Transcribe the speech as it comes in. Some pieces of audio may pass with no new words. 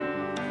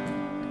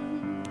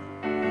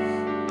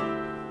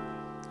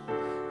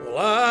Well,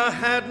 I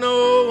had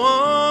no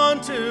one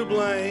to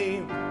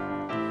blame.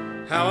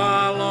 How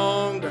I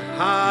longed to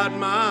hide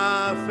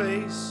my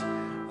face.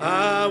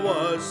 I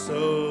was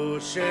so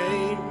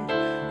ashamed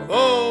of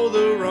all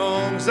the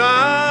wrongs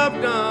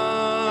I've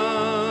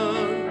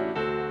done.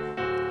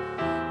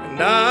 And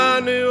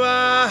I knew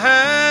I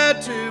had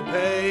to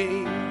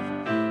pay.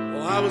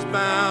 Well, I was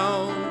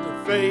bound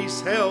to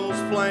face hell's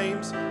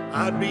flames.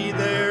 I'd be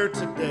there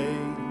today,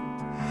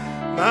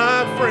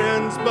 my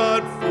friends,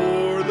 but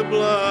for the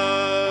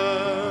blood.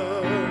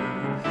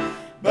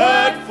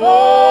 But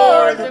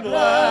for the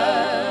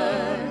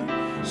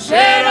blood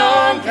shed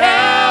on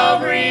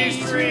Calvary's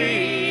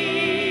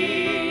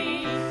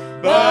tree.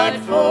 But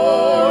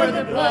for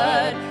the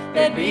blood,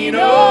 there'd be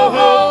no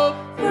hope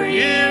for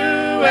you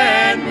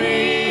and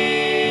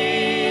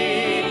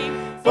me.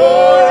 For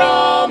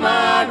all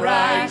my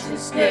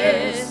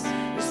righteousness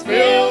is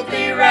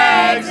filthy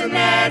rags, and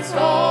that's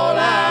all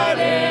I'd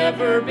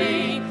ever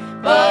be.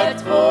 But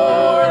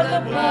for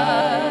the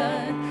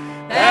blood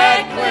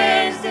that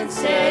cleansed and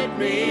set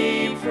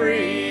me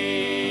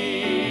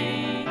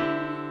free.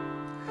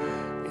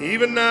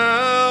 Even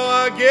now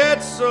I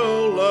get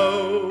so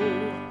low,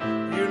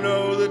 you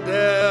know the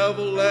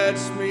devil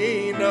lets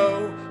me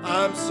know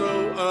I'm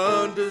so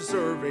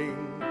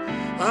undeserving,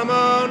 I'm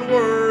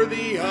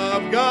unworthy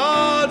of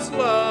God's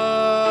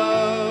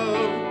love.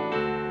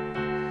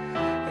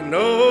 And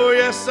oh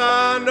yes,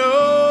 I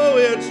know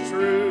it's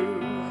true,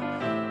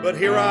 but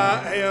here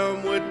I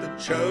am with the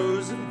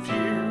chosen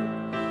few.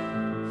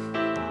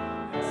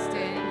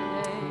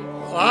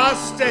 Well, I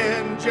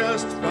stand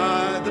just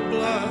by the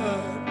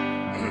blood.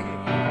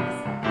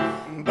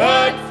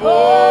 But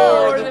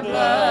for the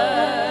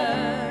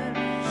blood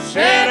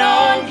shed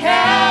on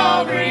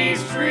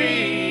Calvary's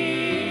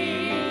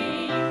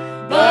tree.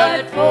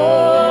 But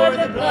for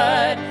the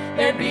blood,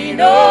 there'd be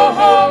no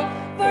hope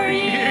for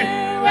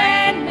you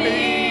and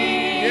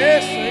me.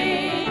 Yes,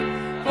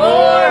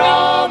 for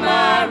all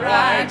my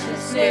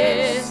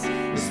righteousness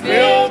is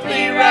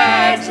filthy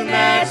rags, and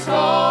that's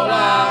all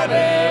I'd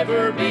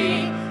ever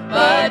be.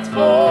 But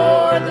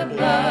for the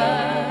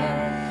blood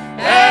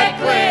that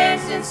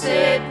cleansed and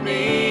set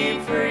me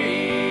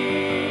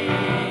free.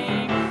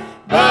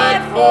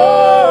 But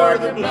for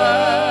the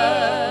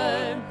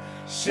blood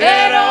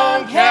shed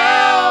on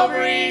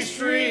Calvary's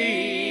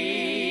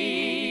tree.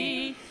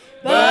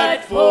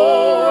 But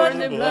for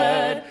the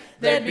blood,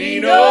 there'd be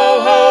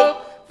no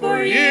hope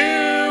for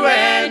you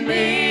and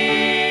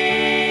me.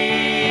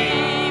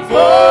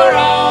 For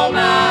all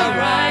my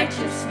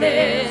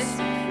righteousness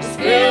is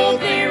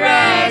filthy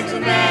rags,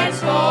 and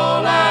that's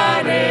all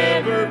I'd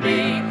ever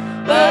be.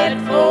 But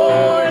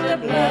for the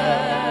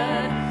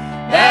blood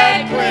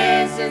that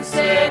cleansed and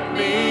set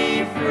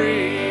me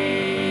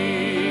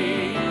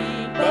free.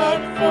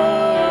 But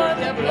for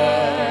the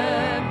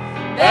blood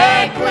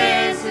that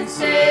cleansed and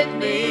set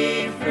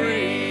me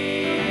free.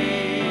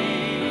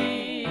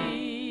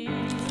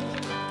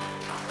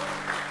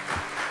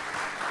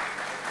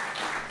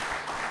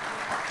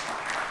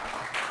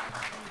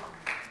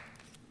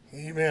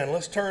 Amen.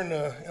 Let's turn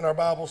in our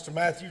Bibles to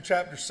Matthew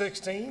chapter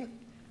 16.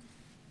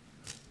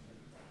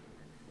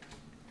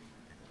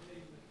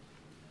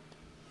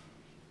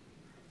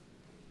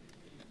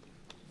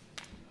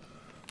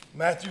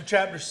 Matthew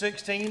chapter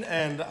 16,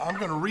 and I'm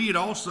going to read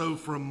also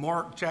from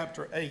Mark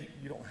chapter 8.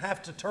 You don't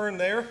have to turn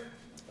there,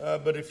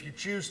 but if you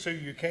choose to,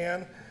 you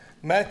can.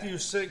 Matthew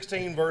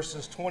 16,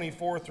 verses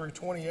 24 through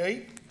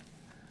 28.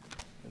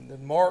 And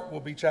then Mark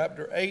will be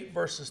chapter 8,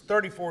 verses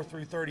 34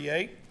 through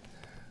 38.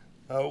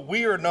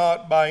 We are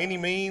not by any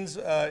means,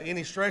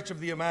 any stretch of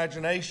the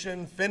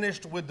imagination,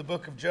 finished with the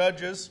book of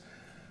Judges,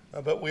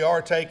 but we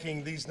are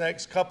taking these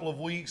next couple of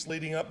weeks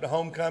leading up to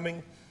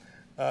homecoming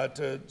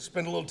to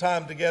spend a little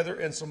time together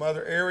in some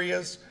other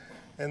areas.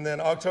 And then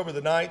October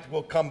the 9th,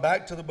 we'll come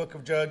back to the book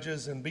of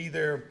Judges and be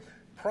there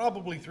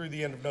probably through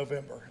the end of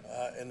November,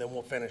 and then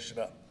we'll finish it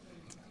up.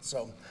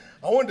 So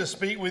I wanted to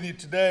speak with you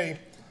today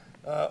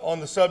on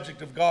the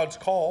subject of God's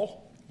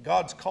call.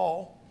 God's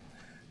call.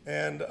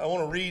 And I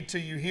want to read to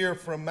you here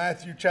from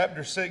Matthew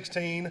chapter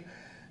 16.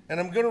 And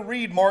I'm going to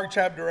read Mark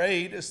chapter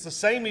 8. It's the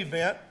same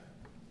event.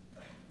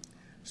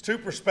 It's two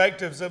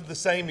perspectives of the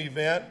same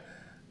event.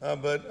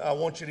 But I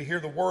want you to hear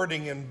the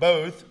wording in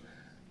both.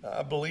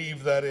 I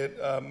believe that it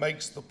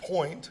makes the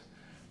point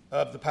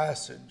of the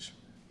passage.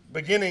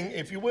 Beginning,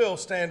 if you will,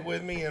 stand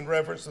with me in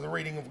reverence to the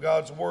reading of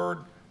God's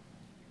word.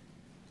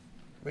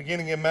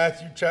 Beginning in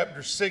Matthew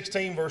chapter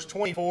 16, verse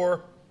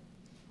 24.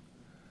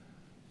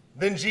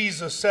 Then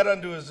Jesus said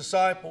unto his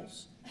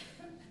disciples,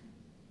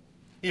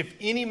 If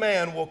any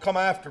man will come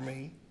after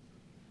me,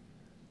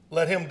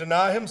 let him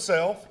deny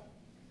himself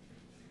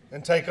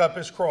and take up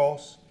his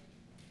cross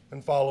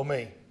and follow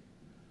me.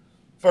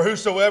 For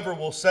whosoever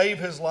will save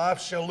his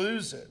life shall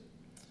lose it,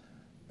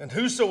 and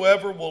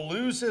whosoever will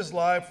lose his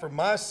life for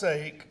my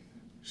sake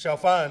shall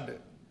find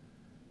it.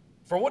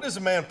 For what is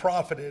a man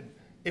profited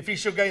if he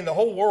shall gain the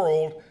whole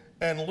world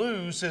and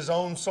lose his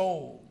own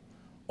soul?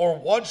 Or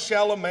what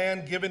shall a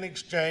man give in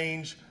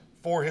exchange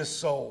for his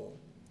soul?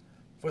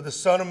 For the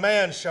Son of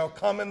Man shall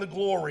come in the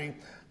glory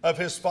of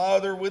his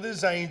Father with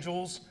his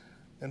angels,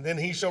 and then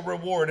he shall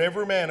reward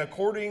every man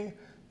according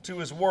to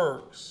his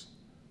works.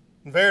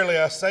 And verily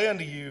I say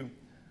unto you,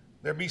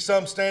 there be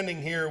some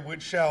standing here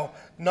which shall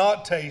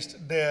not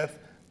taste death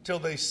till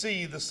they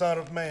see the Son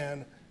of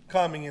Man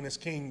coming in his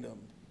kingdom.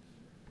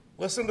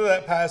 Listen to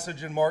that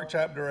passage in Mark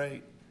chapter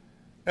 8.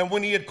 And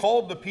when he had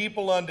called the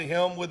people unto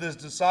him with his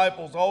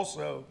disciples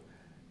also,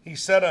 he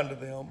said unto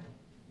them,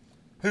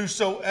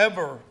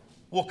 Whosoever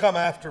will come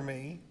after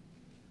me,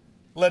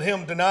 let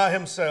him deny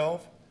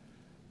himself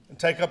and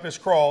take up his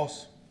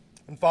cross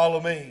and follow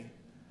me.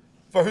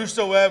 For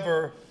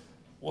whosoever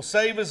will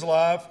save his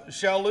life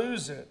shall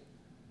lose it.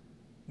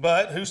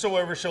 But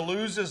whosoever shall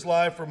lose his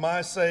life for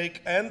my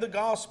sake and the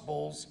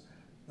gospel's,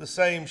 the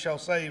same shall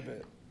save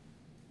it.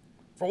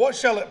 For what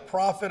shall it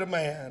profit a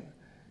man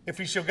if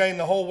he shall gain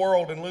the whole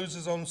world and lose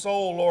his own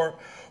soul? Or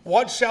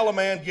what shall a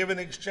man give in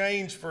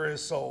exchange for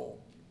his soul?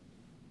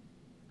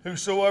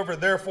 Whosoever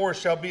therefore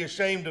shall be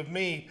ashamed of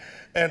me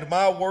and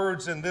my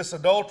words in this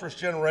adulterous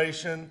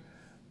generation,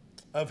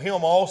 of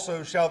him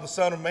also shall the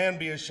Son of Man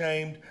be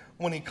ashamed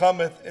when he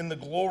cometh in the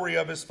glory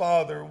of his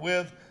Father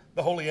with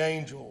the holy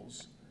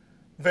angels.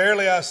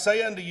 Verily I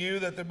say unto you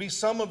that there be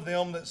some of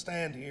them that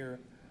stand here,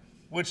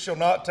 which shall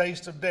not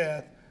taste of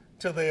death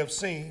till they have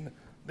seen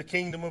the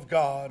kingdom of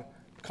God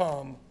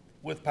come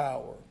with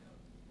power.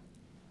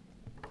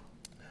 I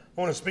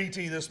want to speak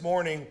to you this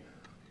morning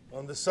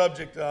on the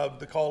subject of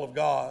the call of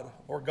God,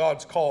 or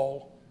God's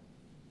call.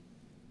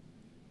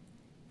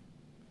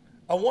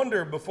 I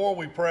wonder, before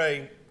we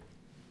pray,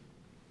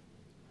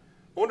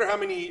 I wonder how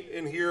many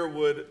in here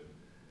would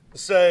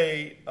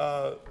say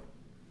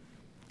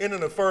in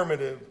an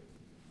affirmative,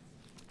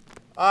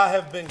 I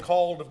have been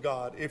called of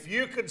God. If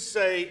you could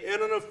say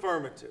in an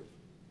affirmative,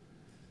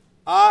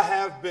 I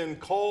have been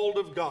called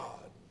of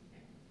God,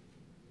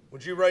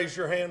 would you raise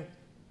your hand?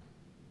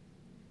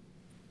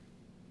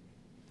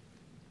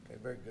 Okay,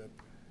 very good.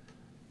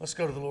 Let's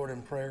go to the Lord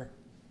in prayer.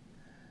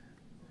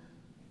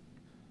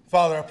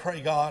 Father, I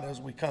pray, God,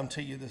 as we come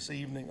to you this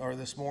evening or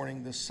this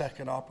morning, this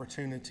second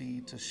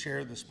opportunity to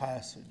share this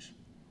passage,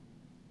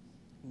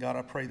 God,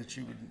 I pray that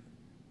you would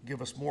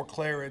give us more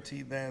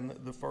clarity than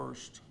the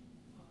first.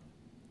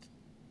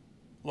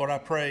 Lord, I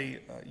pray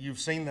you've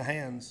seen the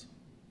hands.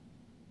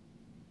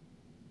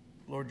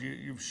 Lord,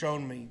 you've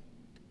shown me.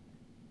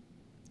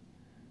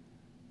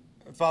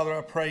 Father,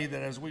 I pray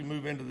that as we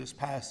move into this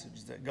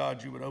passage, that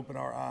God, you would open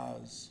our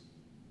eyes,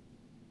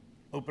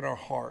 open our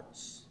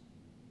hearts,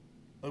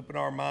 open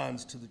our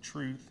minds to the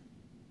truth.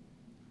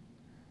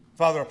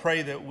 Father, I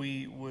pray that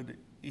we would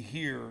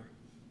hear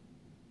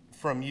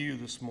from you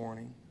this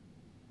morning.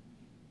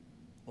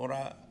 Lord,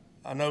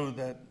 I know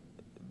that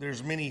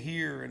there's many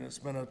here, and it's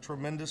been a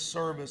tremendous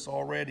service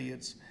already.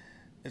 It's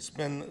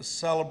been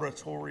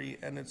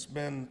celebratory, and it's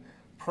been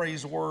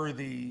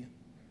praiseworthy.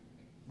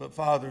 But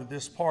Father,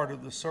 this part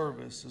of the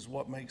service is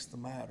what makes the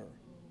matter.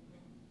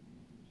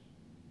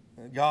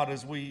 And God,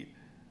 as we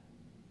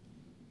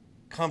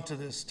come to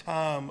this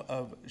time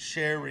of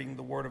sharing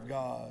the Word of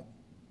God,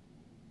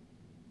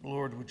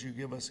 Lord, would you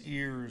give us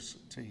ears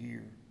to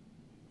hear?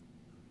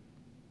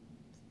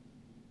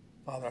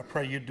 Father, I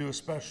pray you'd do a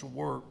special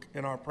work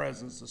in our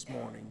presence this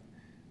morning.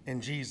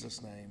 In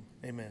Jesus' name,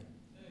 amen.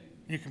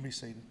 You can be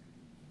seated.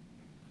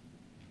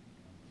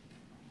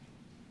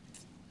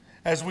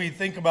 As we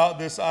think about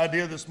this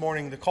idea this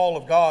morning, the call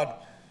of God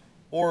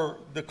or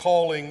the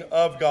calling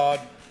of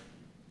God,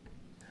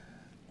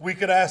 we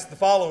could ask the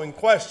following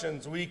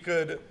questions. We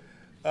could,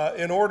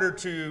 in order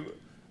to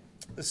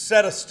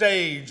set a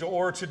stage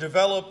or to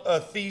develop a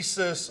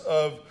thesis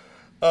of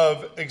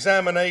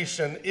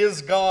examination,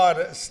 is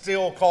God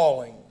still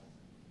calling?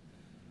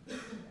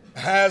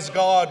 Has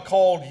God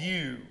called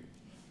you?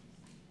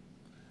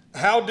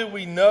 How do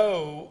we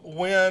know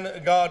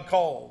when God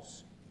calls?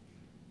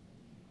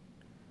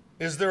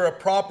 Is there a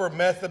proper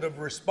method of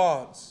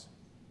response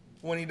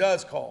when he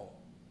does call?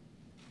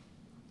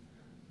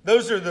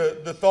 Those are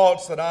the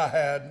thoughts that I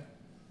had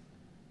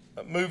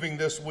moving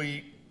this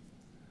week.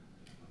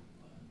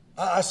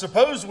 I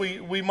suppose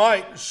we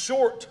might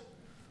short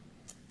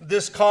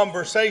this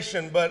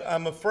conversation, but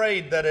I'm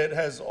afraid that it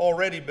has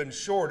already been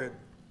shorted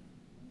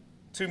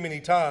too many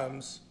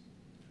times.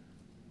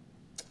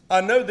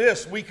 I know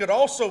this, we could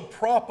also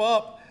prop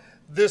up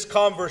this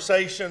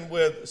conversation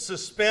with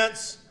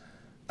suspense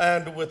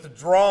and with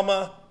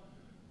drama,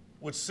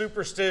 with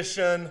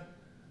superstition,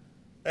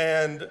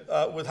 and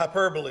with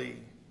hyperbole.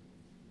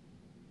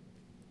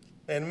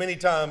 And many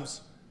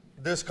times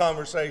this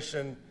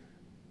conversation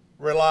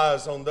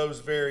relies on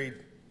those very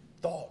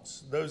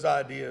thoughts, those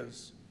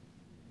ideas.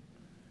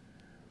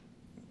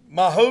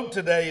 My hope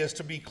today is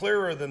to be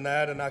clearer than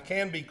that, and I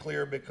can be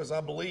clear because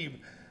I believe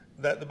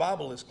that the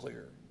Bible is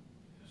clear.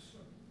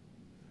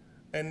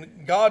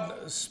 And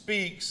God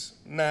speaks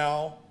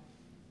now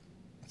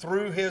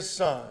through his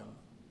Son,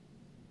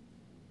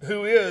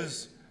 who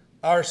is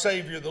our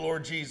Savior, the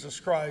Lord Jesus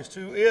Christ,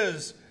 who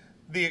is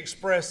the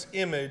express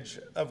image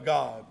of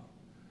God.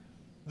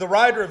 The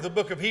writer of the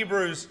book of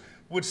Hebrews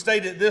would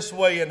state it this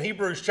way in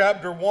Hebrews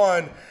chapter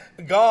 1,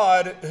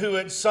 God, who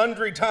at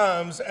sundry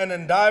times and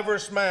in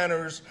divers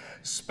manners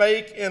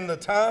spake in the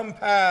time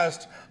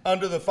past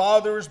unto the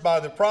fathers by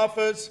the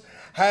prophets,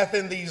 hath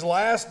in these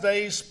last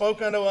days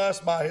spoken unto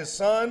us by his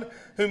Son,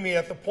 whom he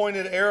hath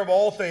appointed heir of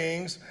all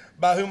things,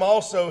 by whom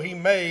also he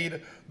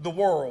made the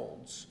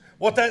worlds.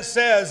 What that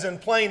says in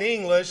plain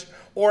English,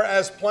 or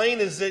as plain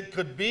as it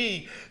could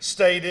be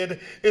stated,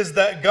 is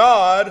that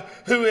God,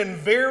 who in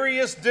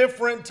various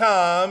different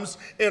times,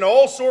 in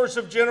all sorts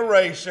of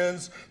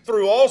generations,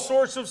 through all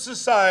sorts of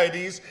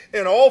societies,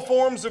 in all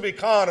forms of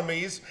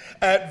economies,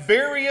 at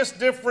various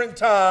different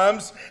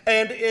times,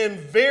 and in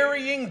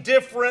varying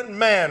different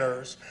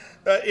manners,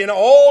 in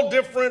all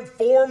different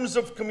forms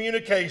of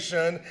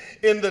communication,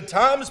 in the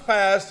times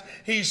past,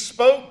 he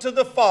spoke to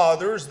the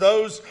fathers,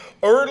 those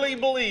early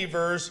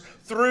believers,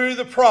 through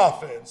the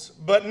prophets.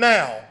 But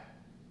now,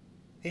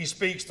 he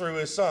speaks through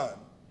his Son.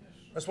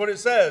 That's what it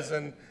says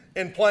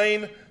in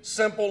plain,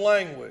 simple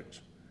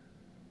language.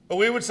 But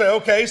we would say,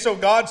 okay, so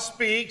God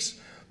speaks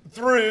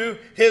through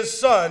his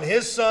Son.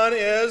 His Son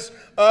is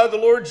the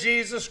Lord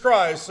Jesus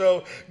Christ.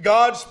 So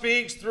God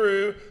speaks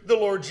through the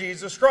Lord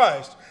Jesus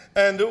Christ.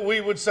 And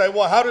we would say,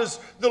 well, how does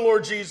the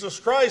Lord Jesus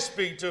Christ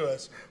speak to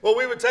us? Well,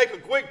 we would take a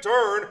quick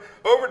turn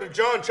over to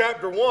John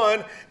chapter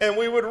 1, and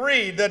we would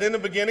read that in the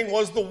beginning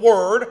was the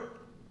Word,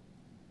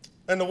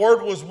 and the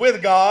Word was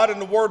with God, and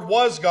the Word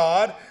was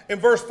God. In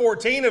verse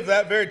 14 of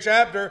that very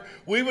chapter,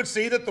 we would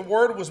see that the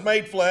Word was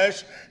made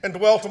flesh and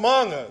dwelt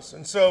among us.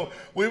 And so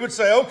we would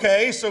say,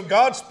 okay, so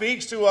God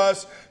speaks to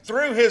us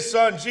through his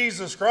Son,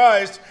 Jesus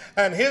Christ,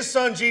 and his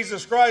Son,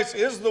 Jesus Christ,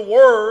 is the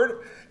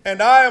Word,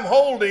 and I am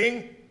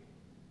holding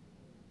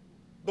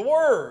the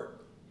Word.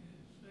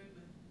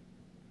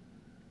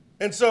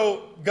 And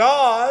so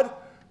God,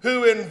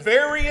 who in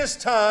various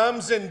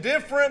times, in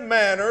different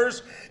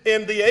manners,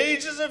 in the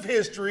ages of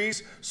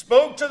histories,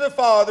 spoke to the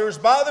fathers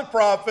by the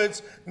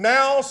prophets,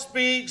 now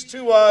speaks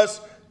to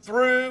us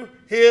through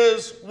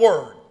his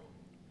Word.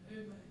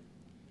 Amen.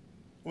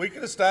 We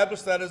can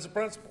establish that as a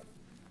principle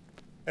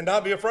and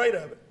not be afraid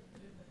of it.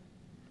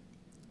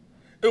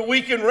 Amen.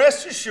 We can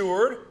rest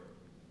assured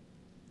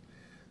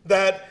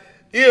that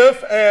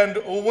if and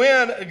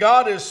when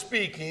God is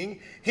speaking,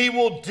 he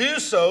will do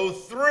so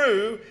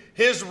through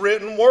his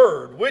written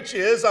word, which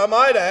is, I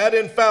might add,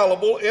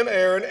 infallible,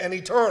 inerrant, and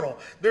eternal.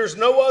 There's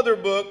no other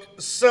book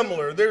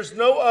similar. There's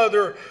no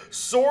other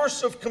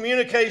source of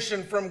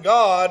communication from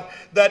God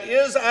that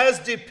is as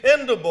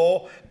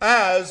dependable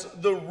as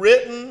the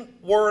written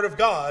word of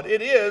God.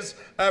 It is,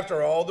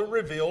 after all, the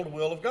revealed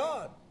will of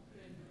God.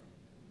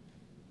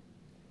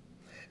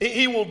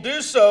 He will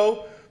do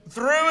so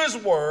through his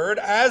word,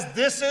 as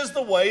this is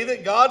the way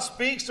that God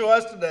speaks to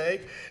us today.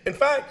 In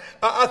fact,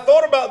 I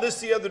thought about this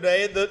the other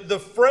day. The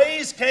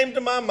phrase came to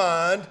my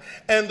mind,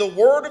 and the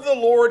word of the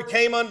Lord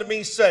came unto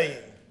me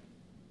saying.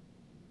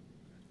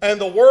 And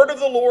the word of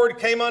the Lord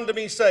came unto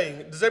me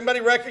saying. Does anybody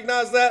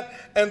recognize that?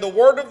 And the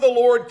word of the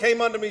Lord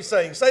came unto me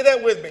saying. Say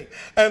that with me.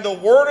 And the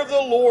word of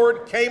the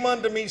Lord came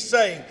unto me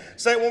saying.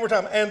 Say it one more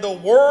time. And the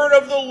word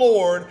of the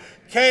Lord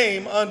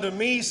came unto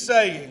me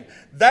saying.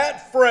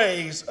 That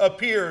phrase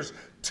appears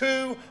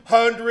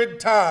 200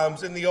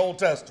 times in the Old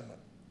Testament.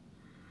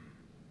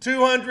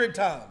 200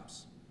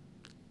 times.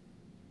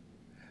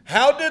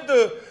 How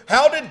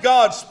did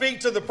God speak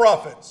to the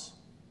prophets?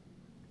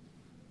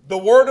 The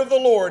word of the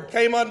Lord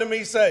came unto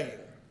me saying.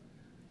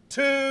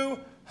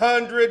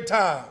 200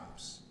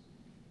 times.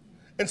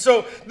 And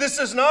so this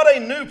is not a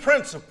new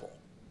principle.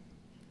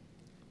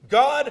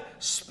 God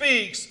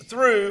speaks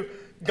through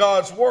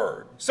God's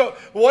word. So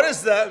what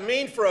does that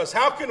mean for us?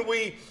 How can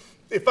we,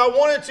 if I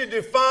wanted to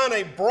define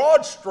a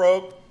broad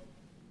stroke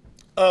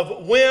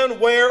of when,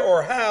 where,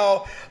 or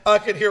how I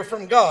could hear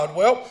from God,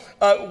 well,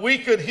 we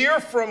could hear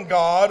from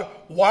God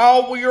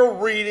while we are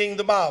reading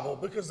the Bible,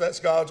 because that's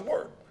God's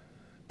word.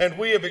 And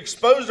we have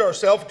exposed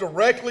ourselves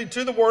directly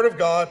to the word of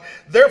God.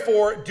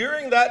 Therefore,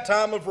 during that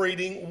time of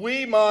reading,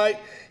 we might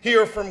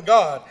hear from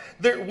God.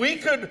 We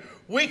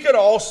could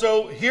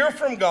also hear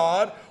from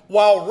God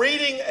while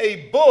reading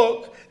a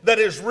book that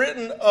is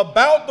written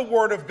about the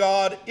Word of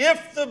God,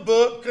 if the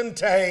book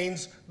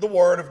contains the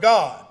Word of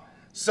God,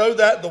 so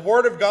that the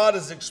Word of God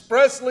is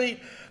expressly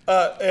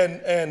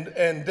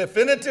and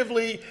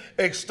definitively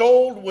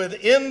extolled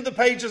within the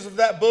pages of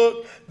that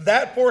book.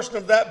 That portion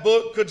of that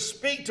book could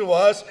speak to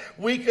us.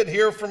 We could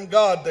hear from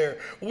God there.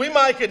 We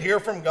might could hear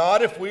from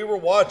God if we were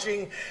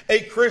watching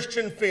a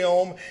Christian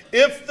film,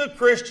 if the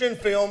Christian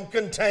film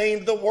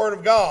contained the Word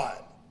of God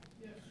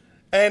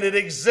and it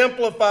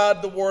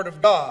exemplified the Word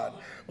of God.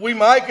 We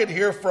might could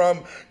hear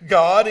from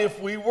God if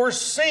we were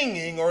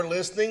singing or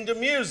listening to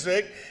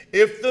music,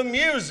 if the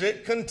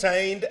music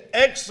contained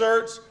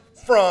excerpts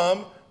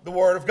from the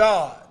Word of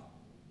God.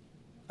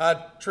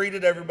 I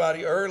treated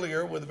everybody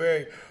earlier with a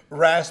very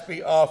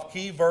raspy,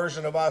 off-key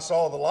version of I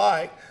Saw the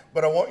Light,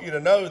 but I want you to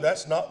know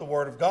that's not the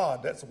Word of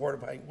God. That's the word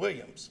of Hank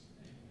Williams.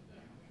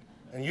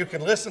 And you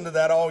can listen to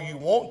that all you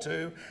want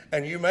to,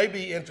 and you may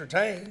be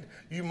entertained.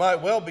 You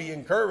might well be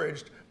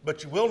encouraged,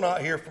 But you will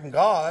not hear from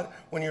God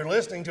when you're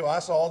listening to I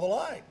Saw the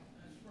Light,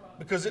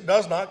 because it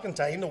does not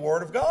contain the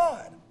Word of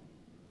God.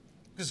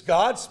 Because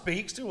God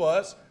speaks to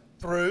us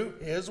through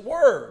His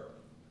Word,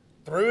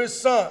 through His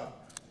Son.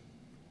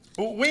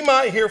 We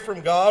might hear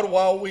from God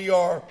while we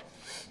are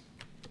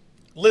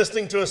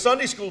listening to a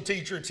Sunday school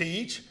teacher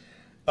teach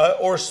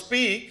or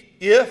speak,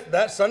 if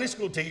that Sunday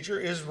school teacher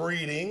is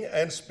reading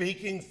and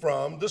speaking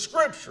from the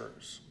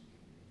Scriptures.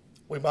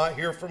 We might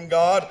hear from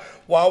God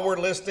while we're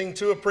listening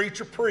to a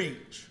preacher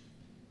preach,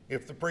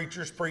 if the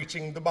preacher's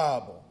preaching the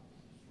Bible,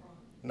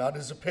 not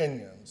his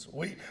opinions.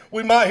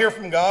 We might hear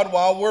from God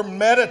while we're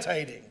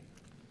meditating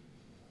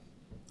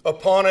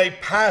upon a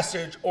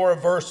passage or a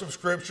verse of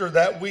Scripture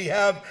that we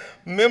have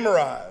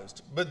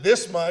memorized. But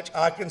this much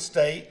I can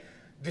state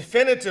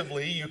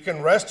definitively, you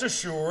can rest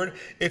assured,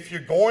 if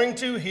you're going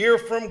to hear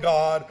from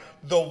God,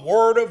 the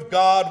Word of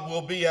God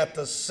will be at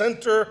the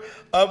center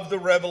of the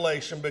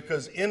revelation,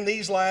 because in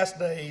these last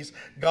days,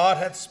 God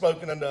hath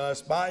spoken unto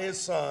us by His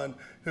Son,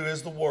 who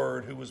is the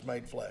Word, who was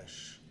made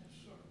flesh.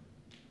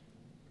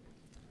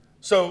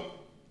 So,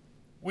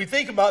 we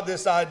think about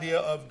this idea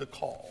of the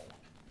call.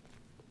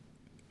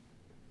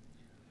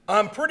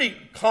 I'm pretty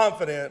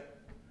confident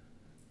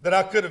that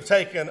I could have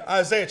taken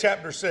Isaiah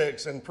chapter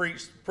 6 and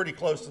preached pretty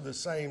close to the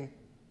same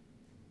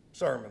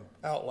sermon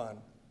outline.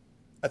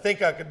 I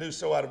think I could do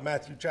so out of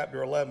Matthew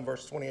chapter 11,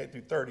 verse 28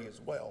 through 30 as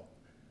well.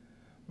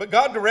 But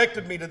God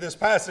directed me to this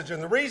passage,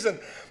 and the reason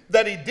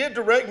that He did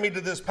direct me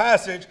to this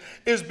passage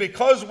is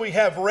because we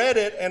have read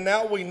it, and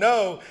now we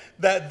know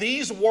that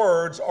these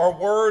words are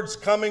words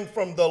coming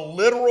from the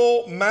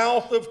literal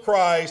mouth of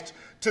Christ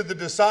to the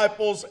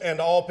disciples and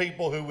all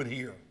people who would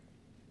hear.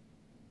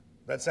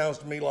 That sounds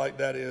to me like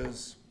that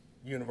is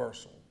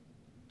universal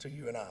to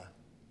you and I.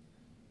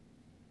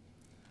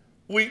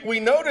 We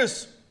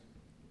notice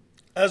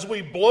as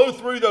we blow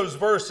through those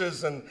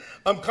verses, and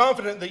I'm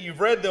confident that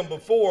you've read them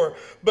before,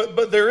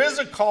 but there is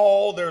a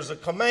call, there's a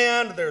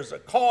command, there's a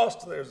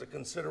cost, there's a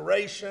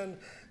consideration,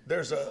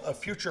 there's a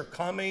future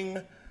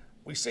coming.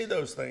 We see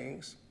those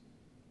things.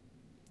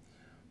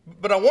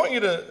 But I want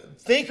you to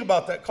think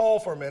about that call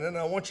for a minute, and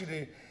I want you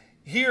to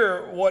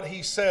hear what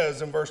He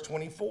says in verse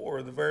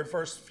 24, the very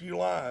first few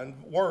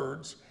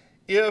words,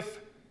 if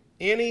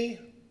any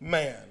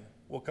man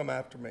will come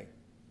after me.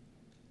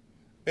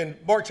 In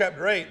Mark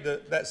chapter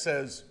 8, that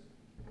says,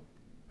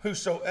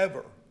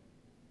 whosoever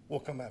will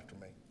come after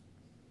me.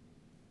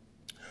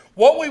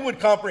 What we would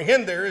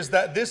comprehend there is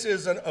that this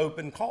is an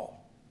open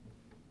call.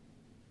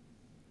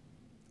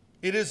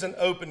 It is an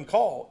open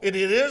call. It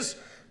is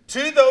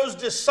to those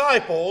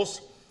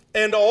disciples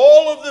and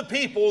all of the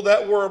people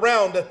that were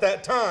around at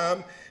that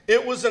time.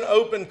 It was an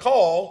open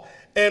call.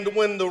 And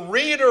when the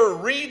reader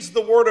reads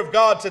the Word of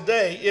God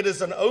today, it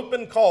is an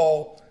open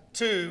call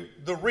to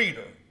the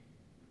reader.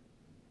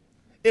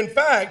 In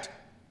fact,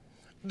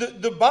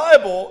 the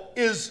Bible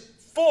is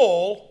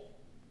full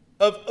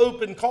of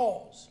open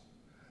calls.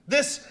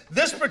 This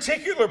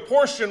particular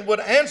portion would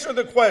answer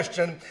the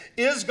question,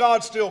 is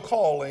God still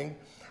calling?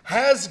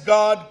 Has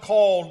God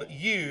called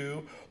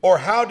you? Or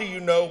how do you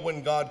know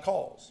when God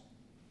calls?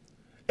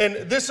 And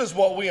this is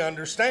what we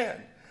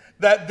understand,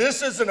 that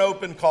this is an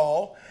open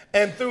call,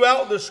 and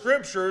throughout the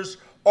Scriptures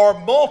are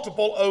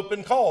multiple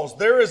open calls.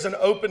 There is an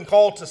open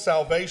call to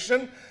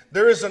salvation.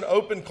 There is an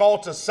open call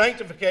to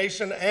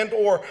sanctification and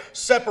or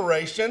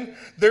separation.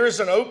 There is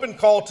an open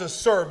call to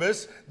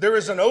service. There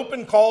is an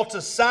open call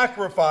to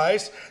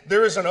sacrifice.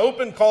 There is an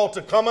open call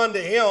to come unto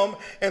Him.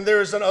 And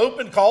there is an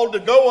open call to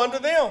go unto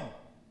them.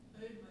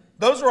 Amen.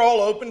 Those are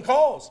all open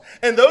calls.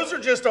 And those are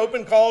just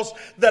open calls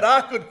that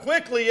I could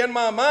quickly in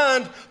my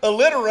mind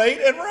alliterate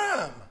and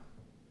rhyme.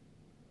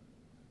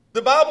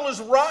 The Bible is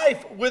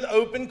rife with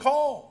open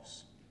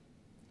calls.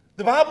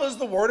 The Bible is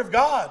the Word of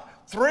God,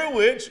 through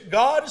which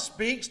God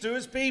speaks to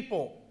His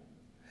people.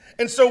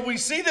 And so we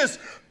see this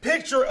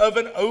picture of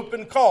an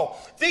open call.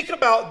 Think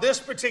about this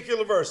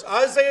particular verse.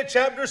 Isaiah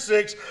chapter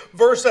 6,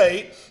 verse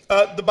 8,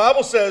 the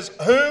Bible says,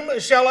 whom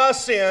shall I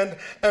send,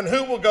 and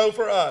who will go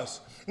for us?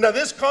 Now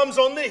this comes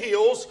on the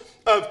heels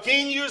of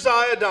King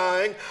Uzziah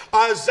dying.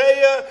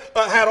 Isaiah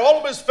had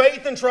all of his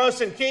faith and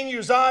trust in King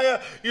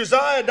Uzziah.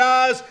 Uzziah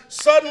dies.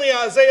 Suddenly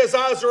Isaiah's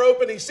eyes are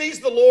open. He sees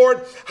the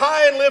Lord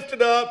high and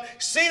lifted up,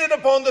 seated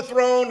upon the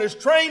throne. His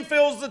train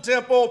fills the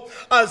temple.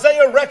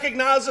 Isaiah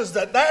recognizes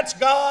that that's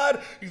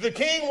God. The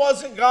king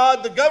wasn't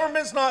God. The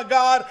government's not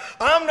God.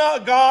 I'm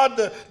not God.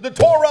 The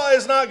Torah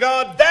is not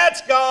God.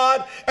 That's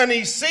God. And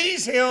he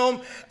sees Him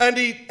and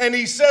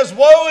he says,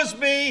 woe is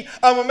me.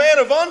 I'm a man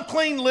of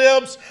unclean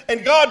lips.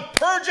 And God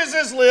purges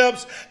His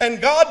lips,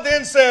 and God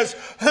then says,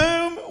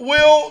 whom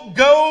will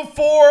go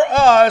for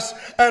us,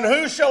 and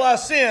who shall I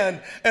send?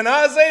 And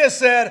Isaiah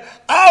said,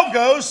 I'll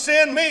go,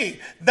 send me.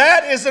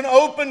 That is an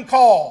open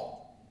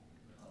call.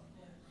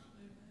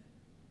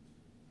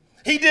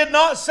 He did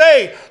not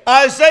say,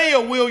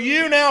 Isaiah, will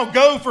you now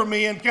go for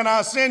me and can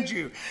I send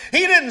you?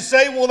 He didn't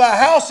say, will the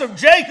house of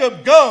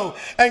Jacob go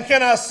and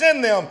can I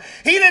send them?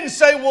 He didn't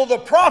say, will the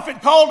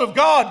prophet called of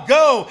God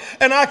go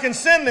and I can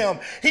send them?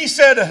 He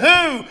said,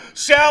 who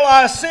shall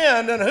I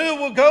send and who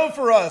will go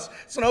for us?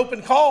 It's an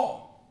open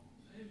call.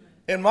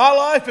 In my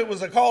life, it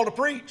was a call to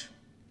preach.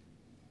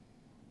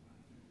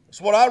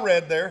 That's what I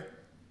read there.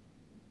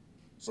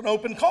 It's an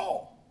open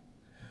call.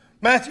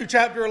 Matthew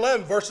chapter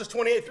 11, verses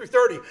 28 through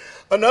 30.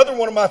 Another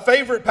one of my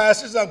favorite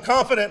passages. I'm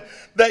confident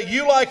that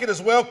you like it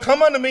as well.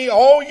 Come unto me,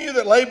 all you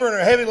that labor and are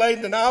heavy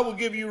laden, and I will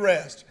give you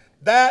rest.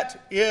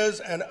 That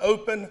is an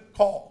open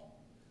call.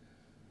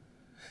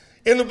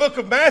 In the book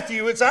of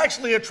Matthew, it's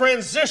actually a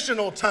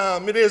transitional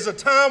time. It is a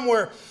time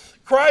where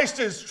Christ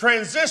is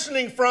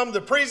transitioning from the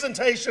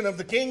presentation of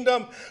the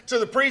kingdom to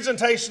the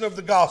presentation of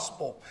the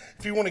gospel,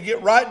 if you want to get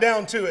right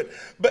down to it.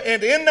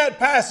 And in that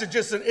passage,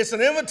 it's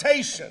an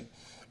invitation.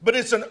 But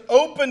it's an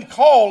open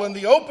call, and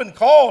the open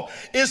call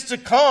is to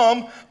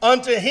come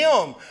unto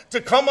Him,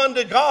 to come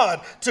unto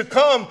God, to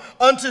come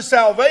unto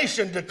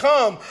salvation, to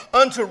come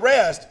unto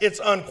rest. It's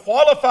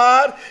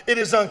unqualified, it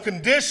is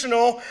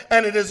unconditional,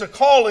 and it is a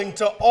calling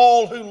to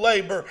all who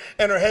labor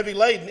and are heavy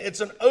laden.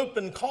 It's an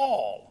open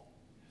call.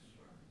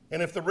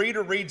 And if the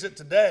reader reads it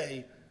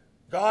today,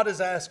 God is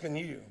asking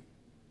you,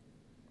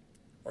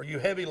 are you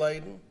heavy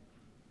laden?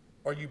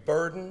 Are you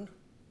burdened?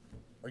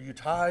 Are you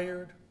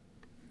tired?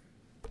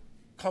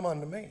 Come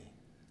unto me.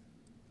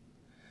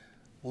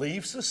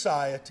 Leave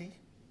society,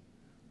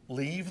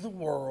 leave the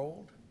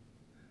world,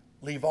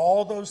 leave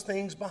all those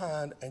things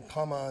behind and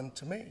come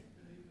unto me.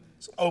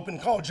 It's an open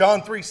call.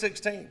 John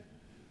 3:16.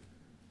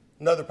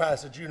 Another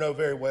passage you know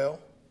very well.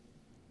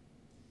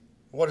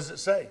 What does it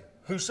say?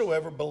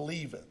 Whosoever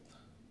believeth.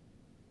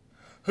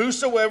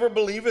 Whosoever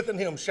believeth in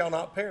him shall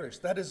not perish.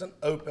 That is an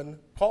open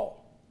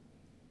call.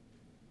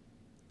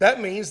 That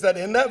means that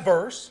in that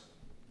verse,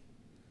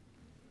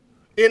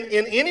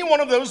 in any one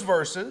of those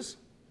verses,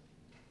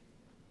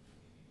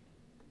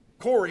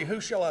 Corey, who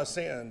shall I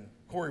send?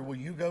 Corey, will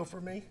you go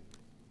for me?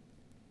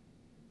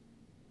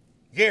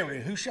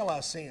 Gary, who shall I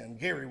send?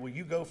 Gary, will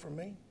you go for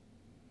me?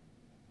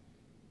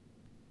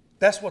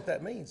 That's what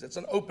that means. It's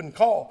an open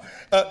call.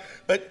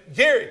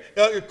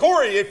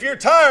 Corey, if you're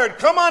tired,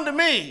 come unto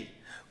me.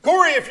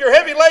 Corey, if you're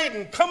heavy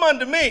laden, come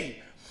unto me.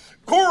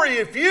 Corey,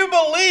 if you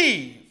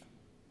believe,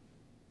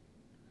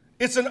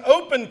 it's an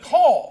open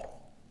call.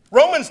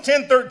 Romans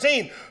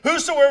 10:13,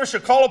 whosoever shall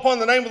call upon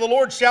the name of the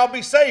Lord shall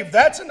be saved.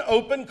 That's an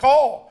open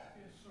call.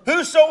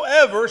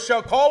 Whosoever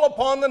shall call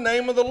upon the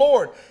name of the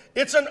Lord.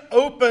 It's an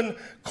open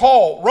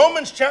call.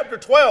 Romans chapter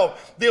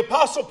 12, the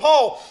Apostle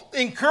Paul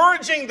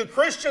encouraging the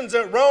Christians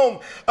at Rome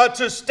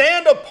to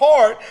stand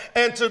apart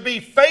and to be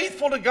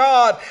faithful to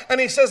God.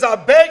 And he says, I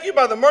beg you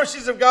by the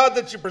mercies of God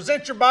that you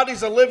present your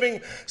bodies a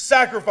living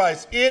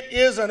sacrifice. It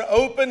is an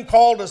open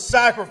call to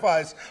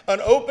sacrifice,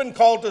 an open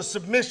call to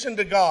submission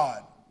to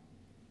God.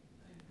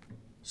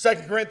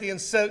 2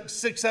 Corinthians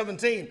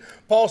 6:17,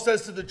 Paul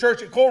says to the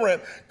church at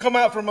Corinth, come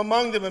out from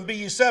among them and be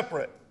ye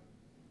separate.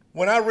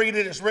 When I read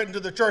it, it's written to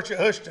the church at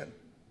Houston.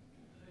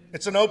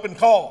 It's an open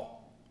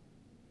call.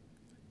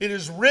 It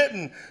is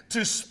written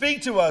to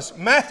speak to us.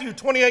 Matthew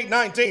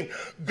 28:19,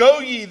 go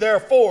ye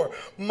therefore.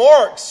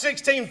 Mark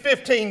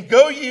 16:15,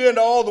 go ye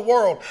into all the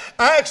world.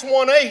 Acts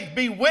 1:8,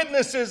 be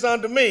witnesses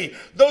unto me.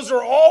 Those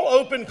are all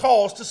open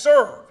calls to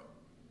serve.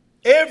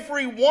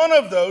 Every one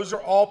of those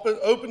are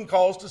open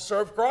calls to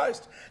serve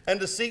Christ and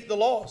to seek the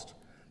lost.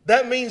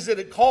 That means that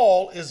a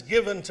call is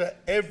given to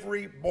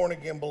every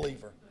born-again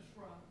believer.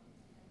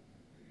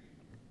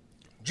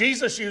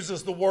 Jesus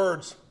uses the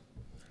words,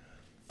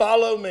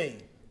 follow me,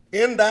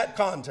 in that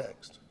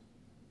context.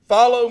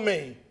 Follow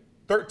me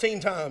 13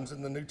 times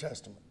in the New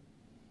Testament.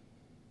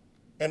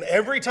 And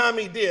every time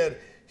he did,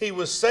 he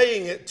was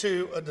saying it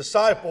to a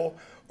disciple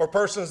or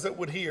persons that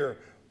would hear.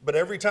 But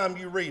every time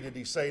you read it,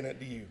 he's saying it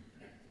to you.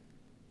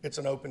 It's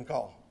an open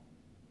call.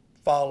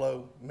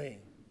 Follow me.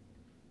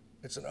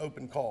 It's an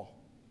open call.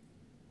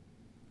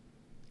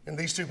 In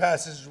these two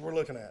passages we're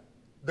looking at,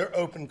 they're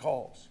open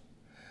calls.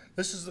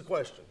 This is the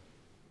question,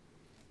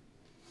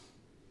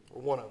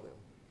 or one of them.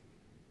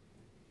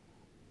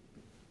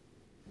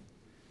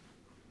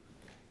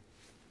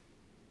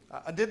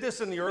 I did this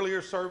in the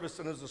earlier service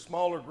and as a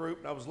smaller group,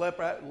 and I was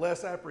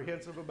less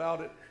apprehensive about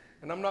it.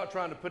 And I'm not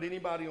trying to put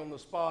anybody on the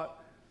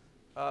spot,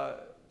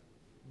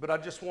 but I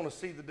just want to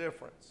see the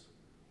difference.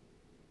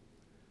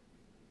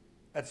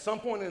 At some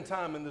point in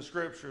time in the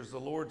scriptures, the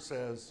Lord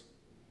says,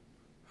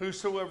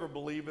 whosoever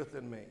believeth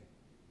in me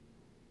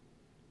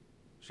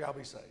shall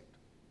be saved.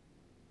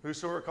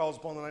 Whosoever calls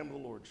upon the name of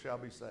the Lord shall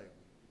be saved.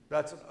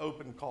 That's an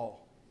open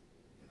call.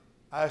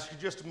 I asked you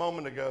just a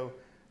moment ago,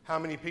 how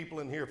many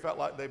people in here felt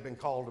like they've been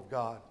called of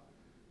God?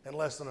 And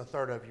less than a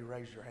third of you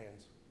raised your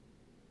hands.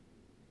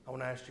 I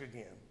want to ask you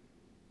again.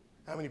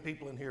 How many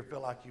people in here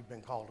feel like you've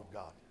been called of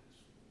God?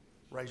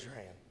 Raise your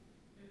hand.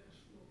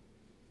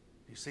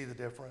 You see the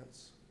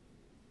difference?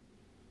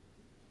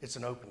 It's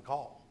an open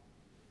call.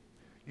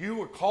 You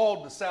were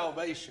called to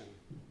salvation.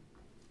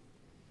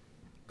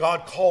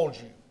 God called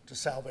you to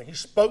salvation. He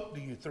spoke to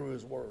you through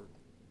His Word.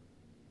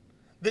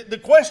 The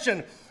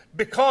question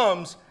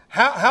becomes,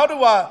 how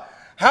do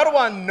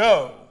I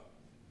know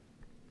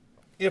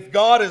if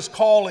God is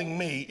calling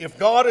me, if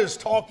God is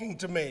talking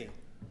to me?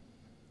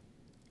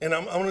 And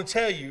I'm going to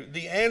tell you,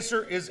 the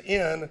answer is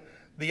in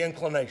the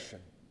inclination.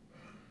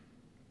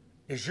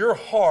 Is your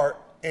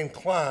heart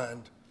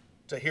inclined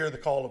to hear the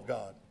call of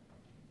God?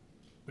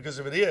 Because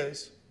if it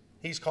is,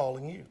 He's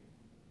calling you.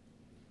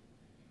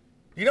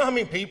 Do you know how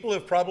many people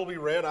have probably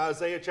read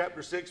Isaiah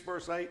chapter 6,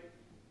 verse 8?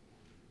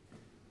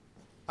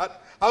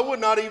 I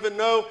would not even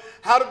know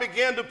how to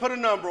begin to put a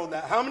number on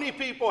that. How many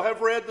people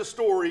have read the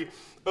story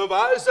of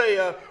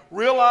Isaiah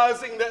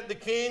realizing that the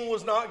king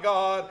was not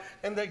God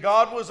and that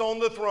God was on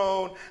the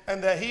throne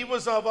and that he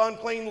was of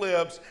unclean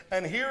lips,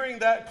 and hearing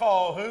that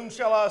call, whom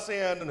shall I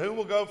send and who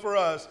will go for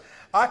us?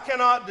 I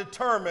cannot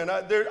determine.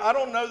 I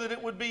don't know that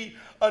it would be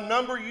a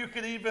number you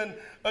could even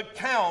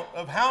account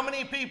of how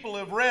many people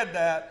have read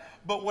that.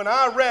 But when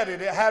I read it,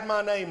 it had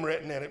my name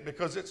written in it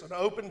because it's an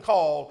open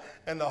call,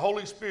 and the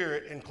Holy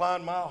Spirit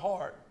inclined my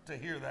heart to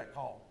hear that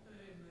call.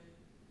 Amen.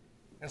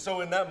 And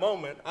so in that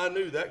moment, I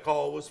knew that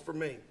call was for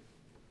me.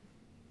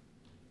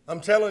 I'm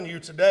telling you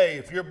today,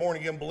 if you're a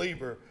born-again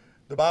believer,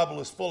 the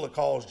Bible is full of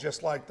calls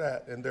just like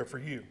that, and they're for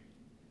you.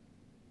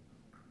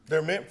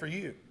 They're meant for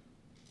you.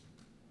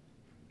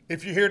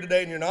 If you're here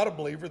today and you're not a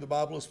believer, the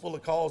Bible is full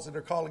of calls that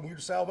are calling you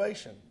to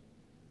salvation.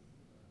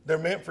 They're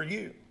meant for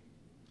you.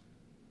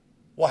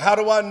 Well, how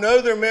do I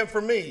know they're meant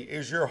for me?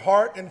 Is your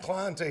heart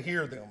inclined to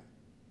hear them?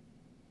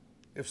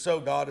 If so,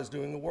 God is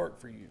doing the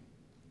work for you.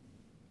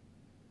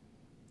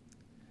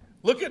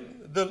 Look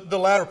at the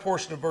latter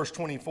portion of verse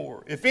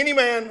 24. If any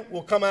man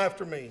will come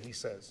after me, he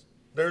says.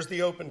 There's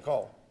the open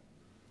call.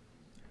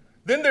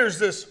 Then there's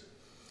this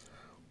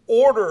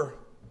order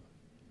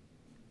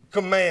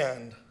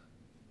command.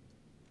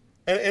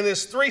 And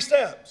it's 3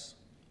 steps.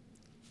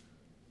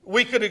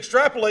 We could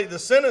extrapolate the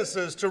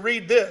sentences to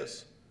read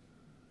this.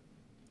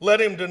 Let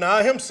him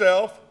deny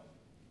himself,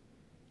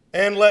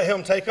 and let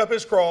him take up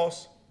his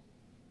cross,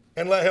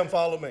 and let him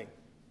follow me.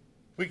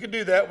 We could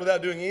do that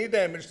without doing any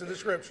damage to the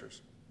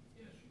Scriptures.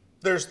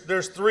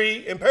 There's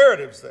 3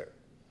 imperatives there.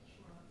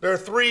 There are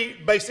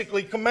 3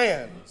 basically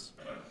commands.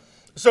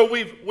 So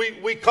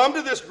we come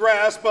to this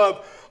grasp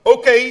of,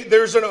 okay,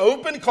 there's an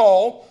open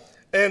call,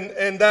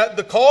 and that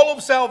the call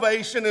of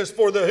salvation is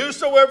for the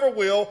whosoever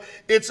will.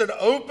 It's an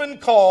open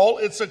call.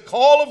 It's a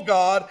call of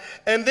God.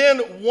 And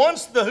then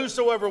once the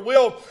whosoever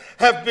will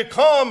have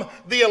become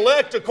the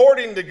elect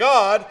according to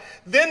God,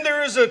 then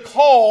there is a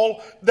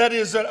call that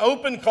is an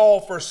open call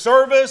for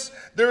service.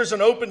 There is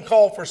an open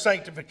call for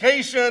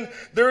sanctification.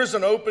 There is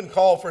an open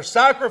call for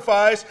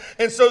sacrifice.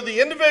 And so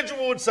the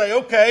individual would say,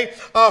 okay,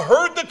 I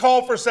heard the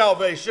call for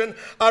salvation.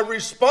 I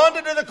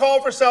responded to the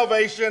call for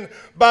salvation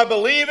by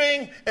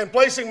believing and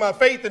placing my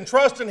faith and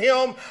trust in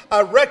Him.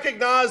 I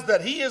recognize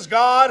that He is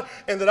God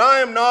and that I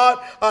am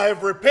not. I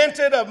have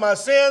repented of my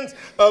sins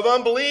of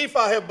unbelief.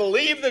 I have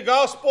believed the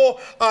gospel.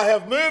 I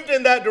have moved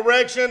in that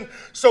direction.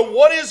 So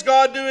what is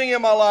God doing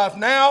in my life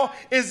now?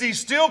 Is He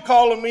still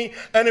calling me?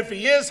 And if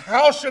He is,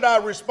 how should I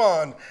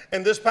respond?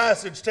 And this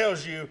passage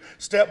tells you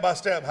step by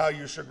step how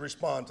you should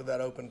respond to that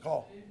open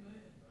call.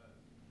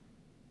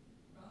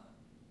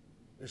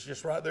 It's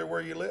just right there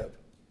where you live.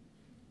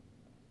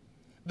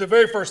 The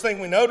very first thing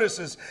we notice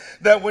is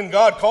that when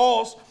God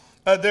calls,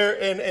 and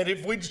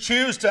if we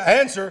choose to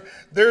answer,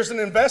 there's an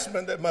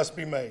investment that must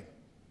be made.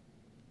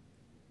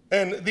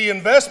 And the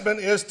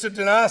investment is to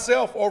deny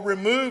self or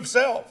remove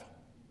self.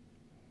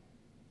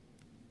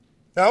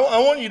 Now, I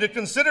want you to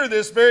consider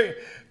this very,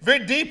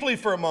 very deeply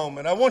for a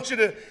moment. I want you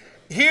to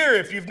hear,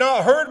 if you've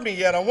not heard me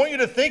yet, I want you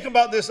to think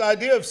about this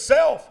idea of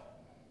self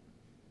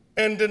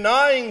and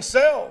denying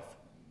self.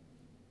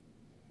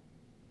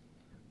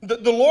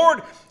 The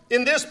Lord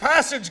in this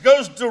passage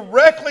goes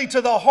directly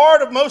to the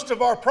heart of most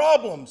of our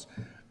problems.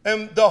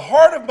 And the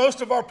heart of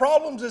most of our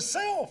problems is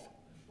self.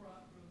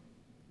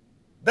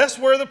 That's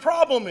where the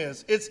problem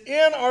is. It's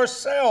in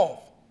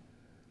ourself.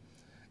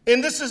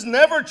 And this is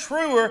never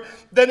truer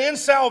than in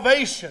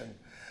salvation.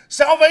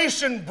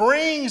 Salvation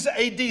brings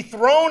a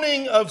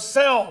dethroning of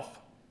self.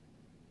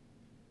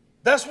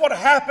 That's what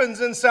happens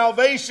in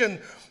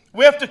salvation.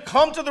 We have to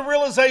come to the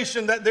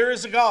realization that there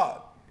is a God.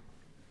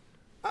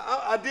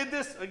 I did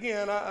this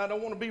again. I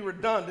don't want to be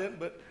redundant,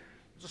 but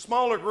it's a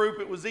smaller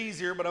group. It was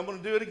easier, but I'm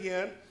going to do it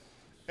again.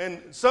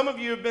 And some of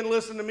you have been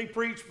listening to me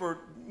preach for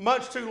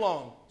much too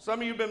long.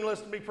 Some of you have been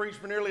listening to me preach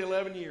for nearly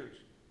 11 years.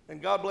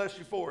 And God bless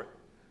you for it.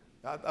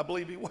 I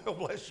believe He will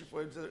bless you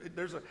for it.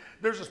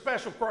 There's a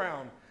special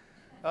crown.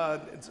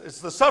 It's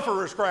the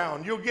sufferer's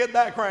crown. You'll get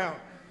that crown.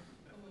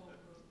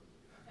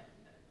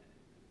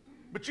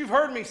 But you've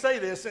heard me say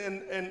this,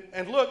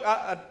 and look,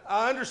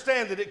 I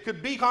understand that it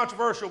could be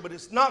controversial, but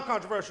it's not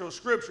controversial in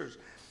Scriptures.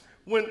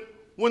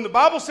 When the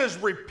Bible says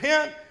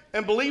repent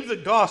and believe the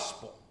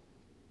gospel,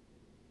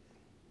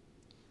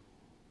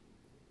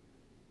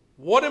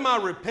 what am I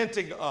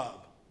repenting of?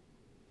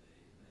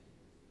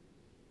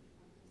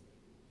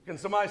 Can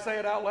somebody say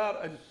it out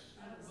loud?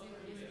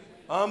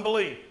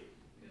 Unbelief.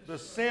 The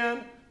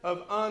sin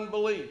of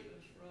unbelief.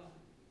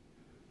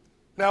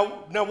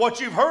 Now what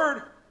you've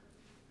heard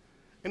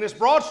in its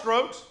broad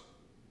strokes,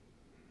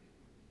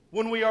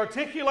 when we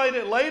articulate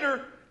it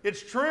later,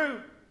 it's true.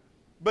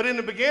 But in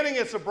the beginning,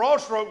 it's a broad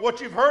stroke. What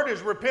you've heard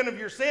is repent of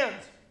your sins.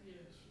 Yes.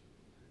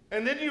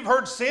 And then you've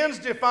heard sins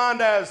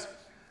defined as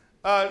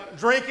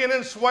drinking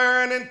and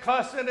swearing and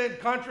cussing and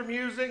country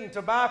music and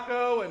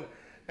tobacco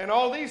and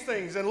all these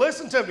things. And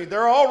listen to me,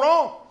 they're all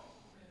wrong.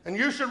 And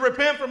you should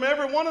repent from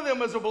every one of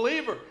them as a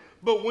believer.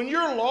 But when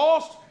you're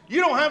lost, you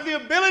don't have the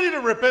ability to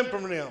repent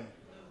from them.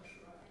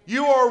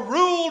 You are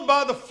ruled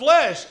by the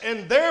flesh,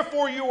 and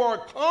therefore you are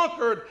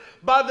conquered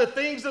by the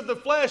things of the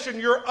flesh,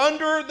 and you're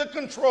under the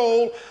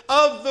control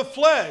of the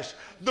flesh.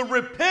 The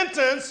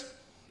repentance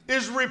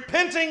is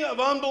repenting of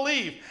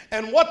unbelief.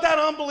 And what that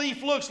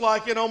unbelief looks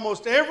like in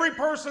almost every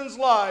person's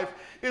life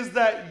is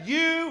that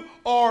you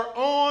are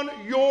on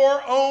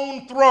your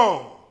own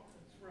throne.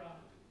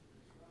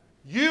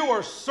 You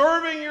are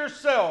serving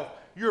yourself.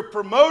 You're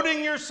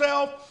promoting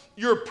yourself.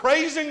 You're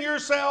praising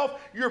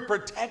yourself. You're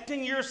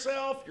protecting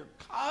yourself. You're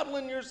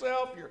coddling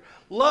yourself. You're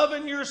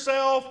loving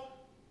yourself.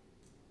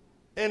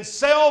 And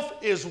self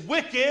is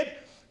wicked.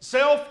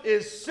 Self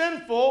is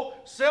sinful.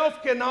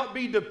 Self cannot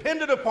be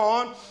depended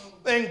upon.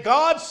 And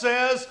God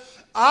says,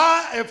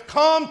 I have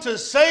come to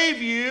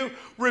save you.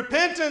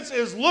 Repentance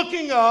is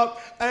looking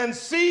up and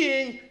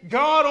seeing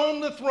God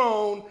on the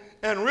throne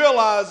and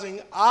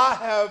realizing I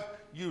have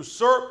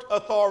usurped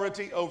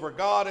authority over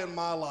God in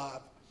my life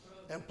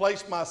and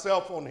placed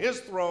myself on His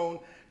throne,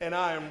 and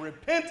I am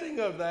repenting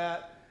of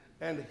that,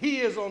 and He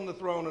is on the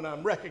throne, and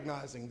I'm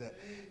recognizing that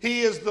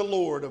He is the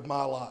Lord of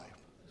my life.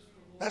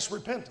 That's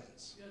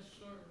repentance. Yes,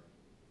 sir.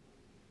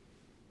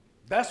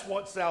 That's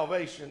what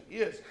salvation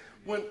is.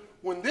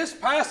 When this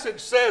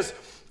passage says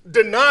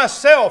deny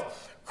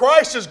self,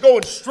 Christ is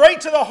going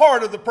straight to the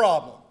heart of the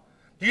problem.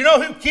 Do you know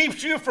who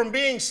keeps you from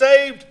being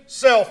saved?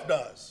 Self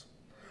does.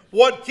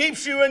 What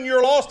keeps you in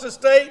your lost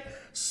estate?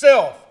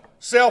 Self.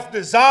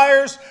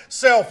 Self-desires,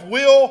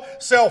 self-will,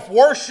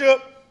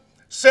 self-worship,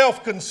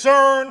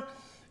 self-concern,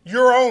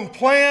 your own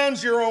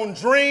plans, your own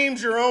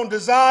dreams, your own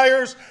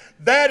desires.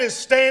 That is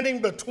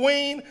standing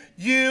between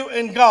you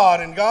and God.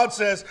 And God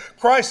says,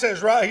 Christ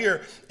says right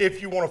here,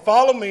 if you want to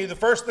follow me, the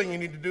first thing you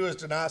need to do is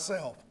deny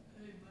self.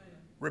 Amen.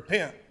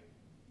 Repent.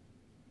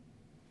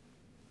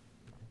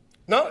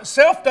 No,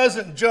 self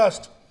doesn't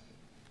just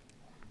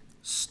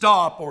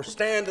stop or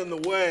stand in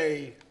the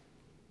way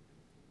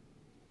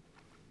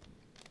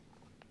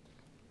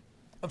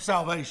of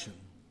salvation.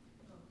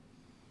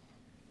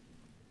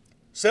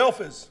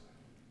 Self is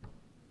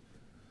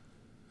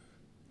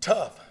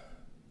tough.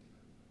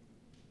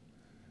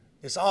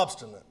 It's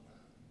obstinate.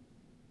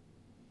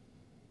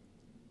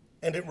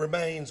 And it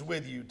remains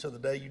with you till the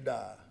day you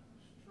die.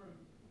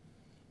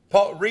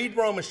 Read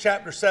Romans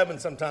chapter 7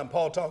 sometime.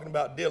 Paul talking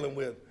about dealing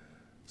with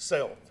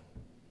self.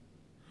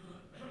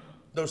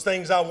 Those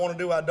things I want to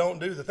do, I don't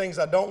do. The things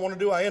I don't want to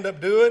do, I end up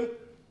doing.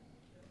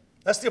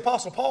 That's the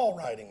Apostle Paul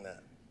writing that.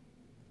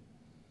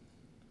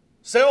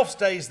 Self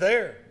stays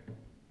there.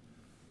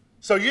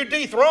 So you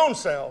dethrone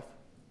self.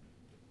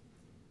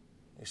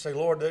 You say,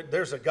 Lord,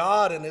 there's a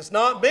God, and it's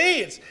not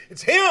me.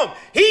 It's Him.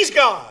 He's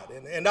God.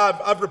 And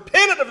I've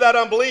repented of that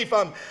unbelief.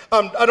 I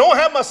don't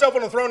have myself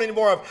on the throne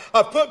anymore.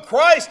 I've put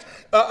Christ,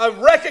 I've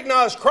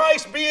recognized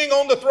Christ being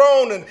on the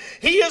throne, and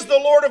He is the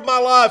Lord of my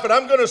life, and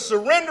I'm going to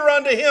surrender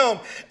unto Him.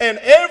 And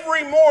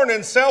every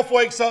morning, self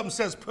wakes up and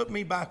says, put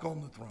me back on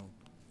the throne.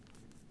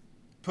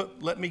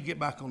 Let me get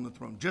back on the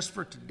throne just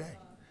for today.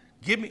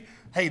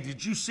 Hey,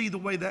 did you see the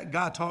way that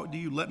guy talked to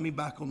you? Let me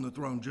back on the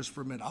throne just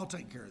for a minute. I'll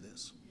take care of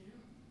this.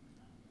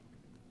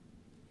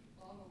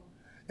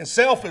 And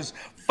self is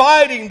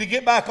fighting to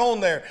get back on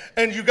there.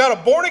 And you've got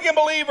a born-again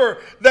believer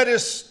that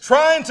is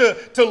trying to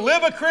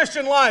live a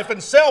Christian life,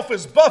 and self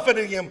is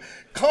buffeting him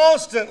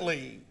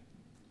constantly.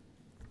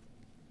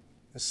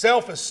 And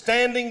self is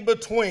standing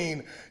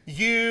between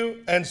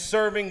you and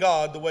serving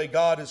God the way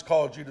God has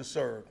called you to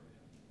serve.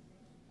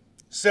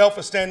 Self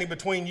is standing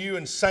between you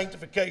and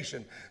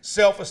sanctification.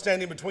 Self is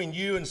standing between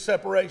you and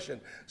separation.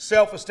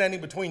 Self is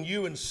standing between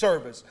you and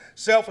service.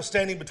 Self is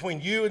standing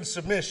between you and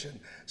submission.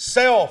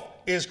 Self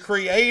is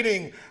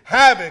creating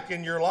havoc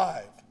in your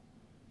life.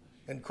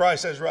 And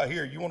Christ says right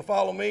here, you want to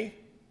follow me?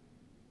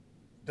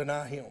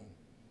 Deny Him.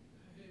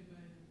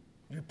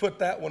 You put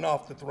that one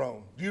off the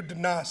throne. You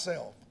deny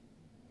self.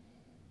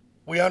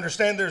 We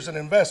understand there's an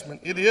investment.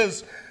 It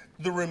is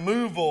the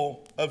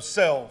removal of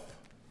self.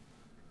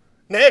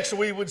 Next,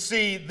 we would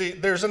see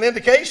there's an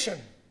indication.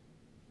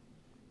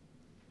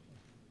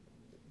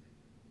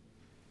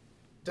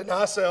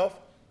 Deny self,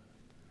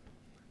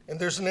 and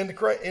there's an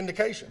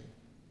indication.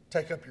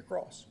 Take up your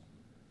cross.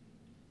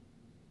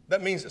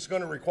 That means it's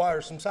going to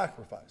require some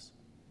sacrifice.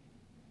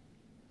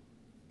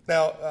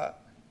 Now,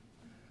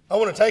 I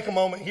want to take a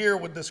moment here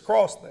with this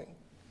cross thing.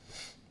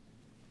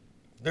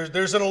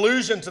 There's an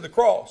allusion to the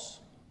cross.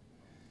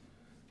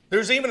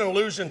 There's even an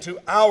allusion to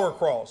our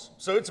cross.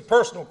 So it's a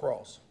personal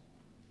cross.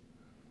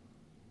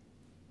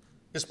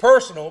 is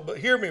personal, but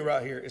hear me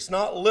right here. It's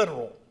not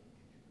literal.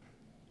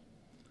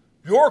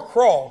 Your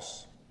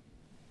cross,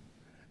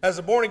 as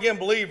a born-again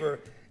believer,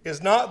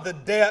 is not the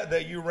debt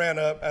that you ran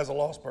up as a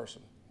lost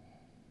person.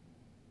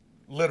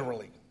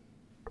 Literally.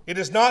 It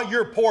is not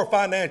your poor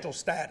financial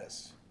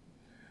status.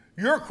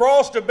 Your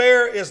cross to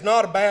bear is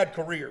not a bad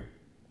career.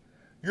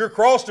 Your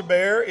cross to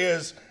bear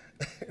is,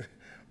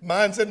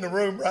 mine's in the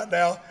room right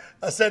now.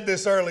 I said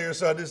this earlier,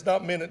 so it's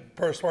not meant it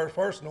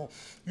personal.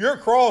 Your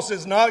cross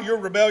is not your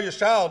rebellious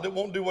child that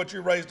won't do what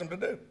you raised him to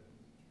do.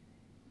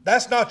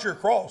 That's not your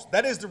cross.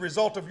 That is the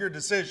result of your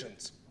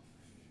decisions.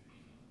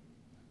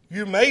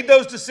 You made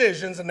those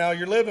decisions and now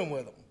you're living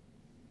with them.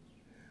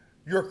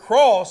 Your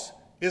cross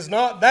is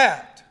not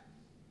that.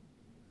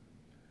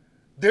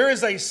 There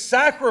is a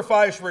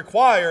sacrifice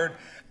required,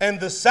 and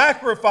the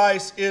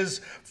sacrifice is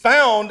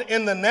found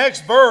in the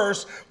next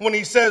verse when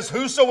he says,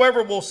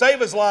 whosoever will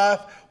save his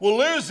life will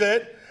lose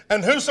it,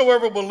 and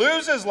whosoever will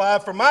lose his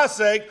life for my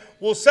sake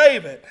will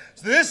save it.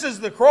 So this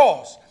is the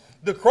cross.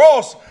 The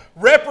cross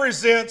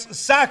represents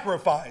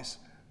sacrifice.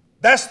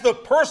 That's the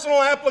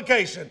personal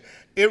application.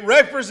 It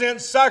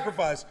represents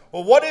sacrifice.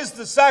 Well, what is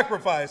the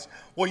sacrifice?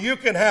 Well, you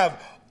can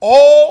have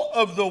all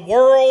of the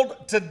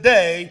world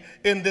today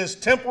in this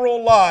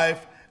temporal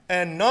life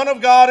and none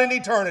of God in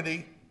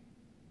eternity,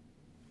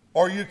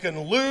 or you can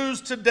lose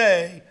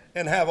today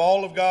and have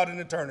all of God in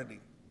eternity.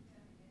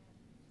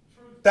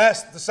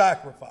 That's the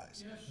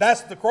sacrifice.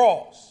 That's the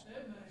cross.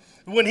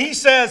 When he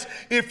says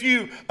if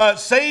you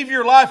save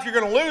your life, you're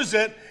going to lose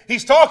it,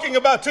 he's talking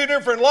about two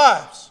different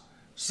lives.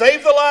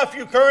 Save the life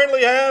you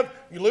currently have,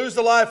 you lose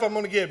the life I'm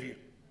going to give you.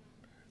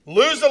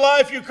 Lose the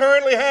life you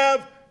currently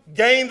have,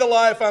 gain the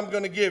life I'm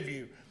going to give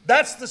you.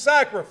 That's the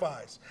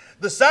sacrifice.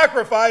 The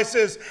sacrifice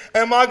is,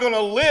 am I going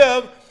to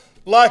live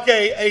like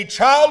a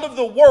child of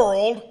the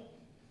world,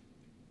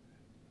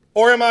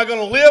 or am I going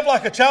to live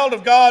like a child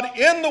of God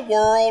in the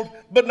world,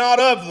 but not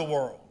of the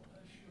world?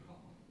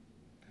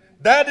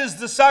 That is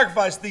the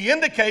sacrifice. The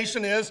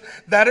indication is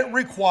that it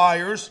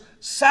requires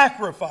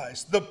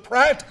sacrifice. The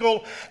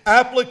practical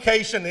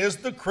application is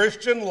the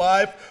Christian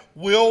life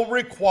will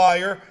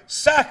require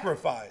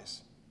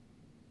sacrifice.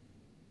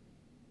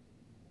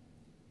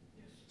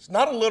 It's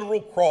not a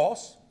literal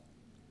cross.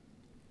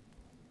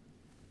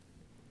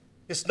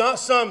 It's not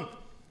some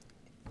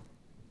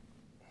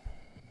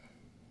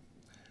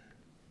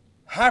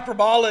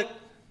hyperbolic,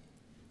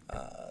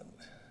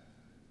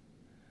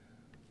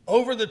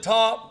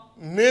 over-the-top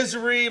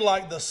misery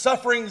like the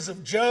sufferings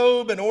of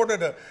Job in order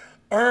to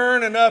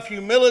earn enough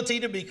humility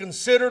to be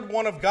considered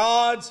one of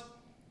God's.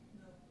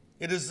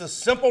 It is the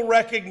simple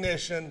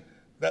recognition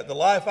that the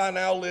life I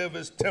now live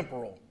is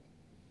temporal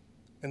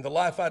and the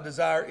life I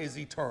desire is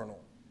eternal.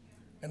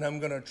 And I'm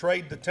going to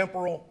trade the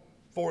temporal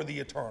for the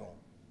eternal.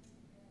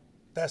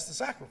 That's the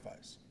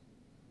sacrifice.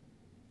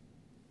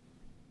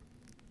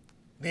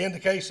 The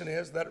indication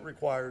is that it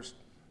requires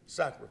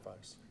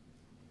sacrifice.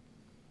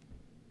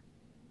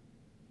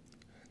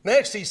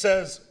 Next, he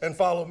says, and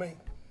follow me.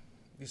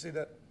 You see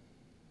that?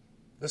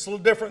 This is a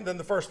little different than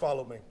the first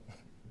follow me.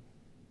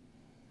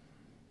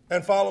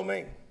 And follow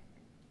me.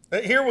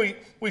 Here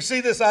we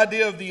see this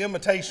idea of the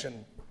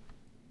imitation.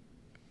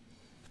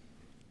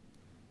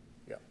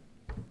 Yeah.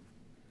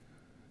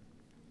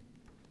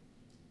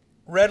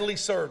 Readily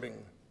serving.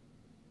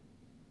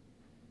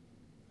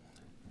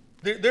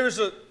 There's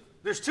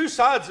two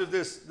sides of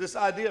this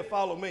idea,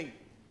 follow me.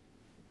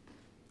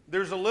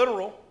 There's a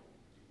literal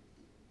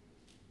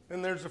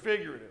and there's a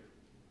figurative.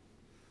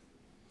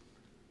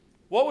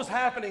 What was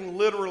happening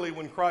literally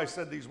when Christ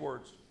said these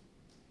words?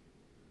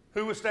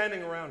 Who was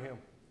standing around him?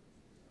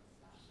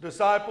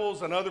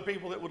 Disciples and other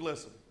people that would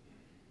listen.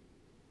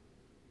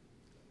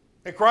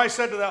 And Christ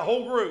said to that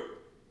whole group,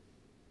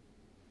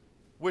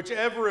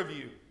 whichever of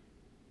you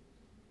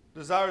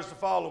desires to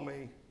follow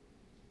me,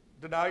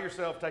 deny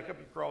yourself, take up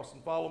your cross,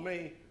 and follow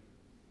me.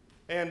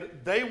 And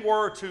they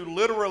were to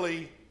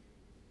literally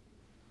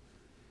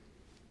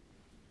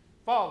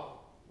follow,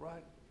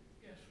 right?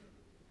 Yes,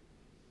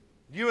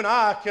 sir. You and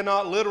I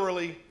cannot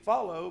literally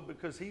follow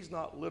because he's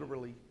not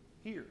literally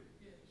here,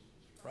 Yes.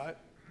 right?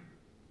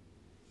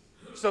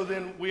 So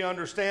then we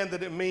understand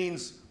that it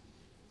means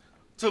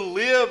to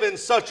live in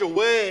such a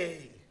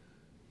way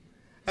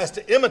as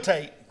to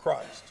imitate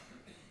Christ.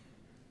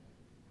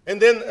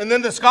 And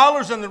then the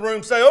scholars in the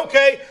room say,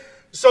 okay,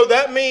 so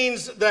that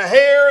means the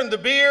hair and the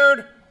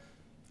beard,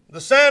 the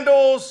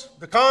sandals,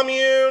 the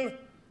commune,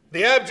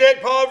 the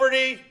abject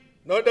poverty.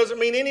 No, it doesn't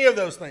mean any of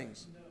those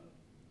things.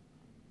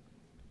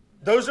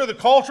 Those are the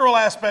cultural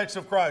aspects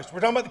of Christ. We're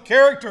talking about the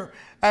character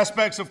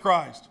aspects of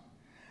Christ.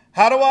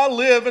 How do I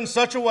live in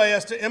such a way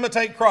as to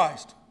imitate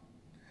Christ?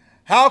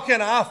 How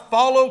can I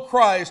follow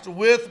Christ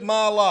with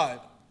my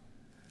life?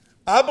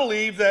 I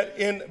believe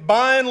that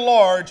by and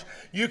large,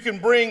 you can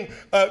bring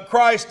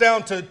Christ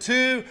down to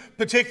two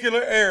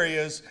particular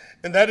areas,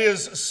 and that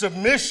is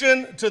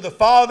submission to the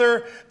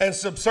Father and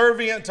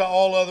subservient to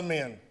all other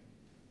men.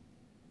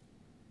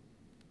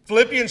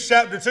 Philippians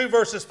chapter 2,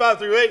 verses 5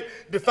 through 8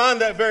 define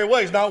that very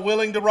way. He's not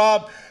willing to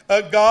rob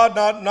God,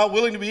 not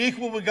willing to be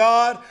equal with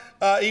God,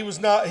 He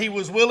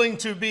was willing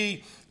to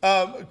be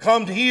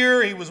come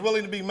here. He was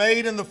willing to be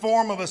made in the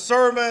form of a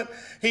servant.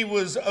 He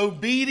was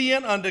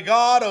obedient unto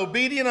God,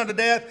 obedient unto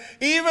death,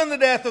 even the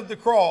death of the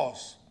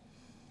cross.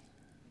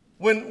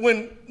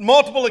 When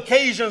multiple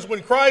occasions,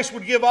 when Christ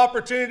would give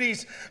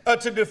opportunities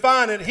to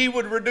define it, he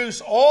would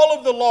reduce all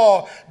of the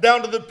law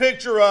down to the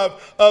picture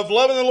of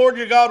loving the Lord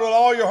your God with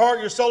all your heart,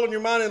 your soul, and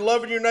your mind, and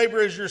loving your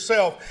neighbor as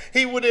yourself.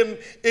 He would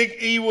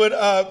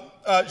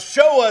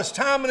show us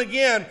time and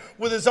again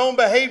with his own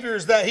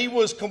behaviors that he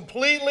was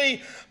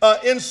completely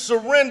in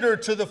surrender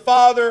to the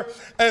Father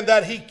and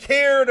that he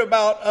cared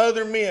about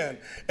other men.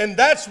 And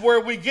that's where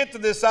we get to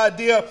this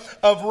idea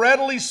of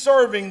readily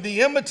serving,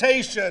 the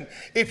imitation.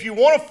 If you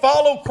want to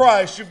follow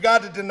Christ, you've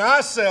got to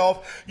deny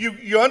self.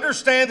 You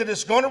understand that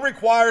it's going to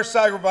require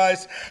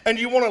sacrifice, and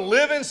you want to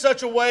live in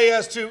such a way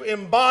as to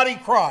embody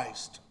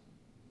Christ.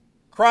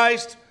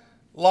 Christ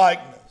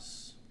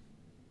likeness.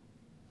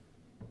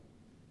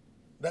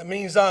 That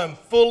means I am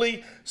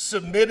fully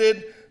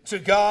submitted to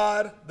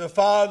God the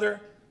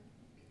Father,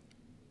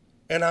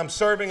 and I'm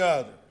serving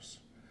others.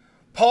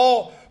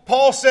 Paul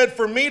said,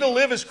 for me to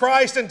live is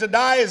Christ and to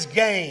die is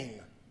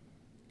gain.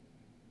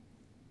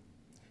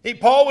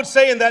 Paul would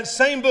say in that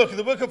same book,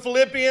 the book of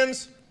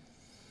Philippians,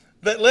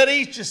 that let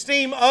each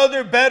esteem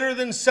other better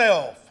than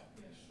self.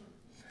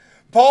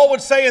 Paul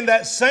would say in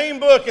that same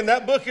book, and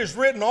that book is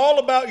written all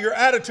about your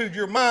attitude,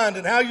 your mind,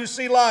 and how you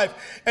see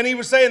life. And he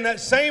would say in that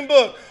same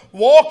book,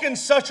 walk in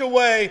such a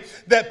way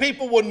that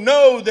people will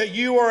know that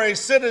you are a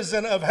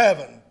citizen of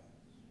heaven,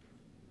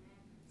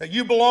 that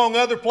you belong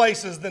other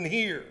places than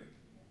here.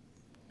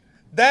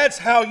 That's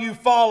how you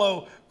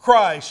follow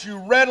Christ. You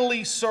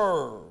readily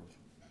serve.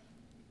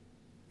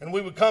 And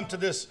we would come to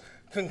this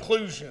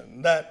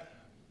conclusion that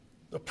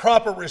the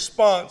proper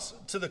response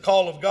to the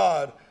call of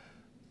God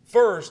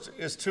first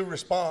is to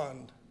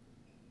respond.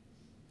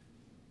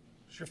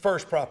 It's your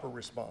first proper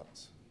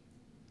response.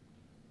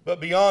 But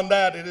beyond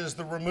that, it is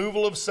the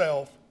removal of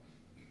self,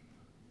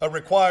 a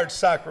required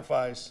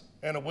sacrifice,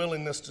 and a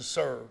willingness to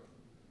serve.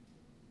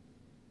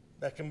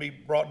 That can be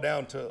brought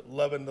down to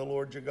loving the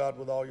Lord your God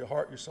with all your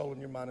heart, your soul, and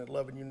your mind, and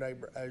loving your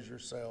neighbor as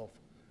yourself.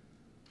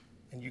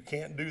 And you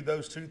can't do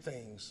those two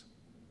things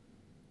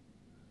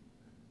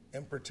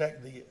and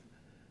protect the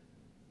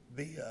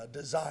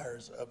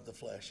desires of the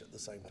flesh at the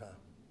same time.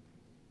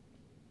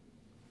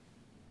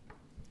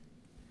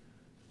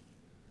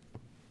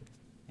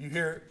 You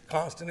hear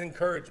constant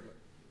encouragement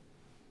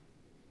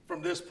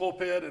from this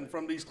pulpit and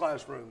from these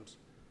classrooms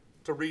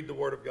to read the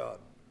Word of God.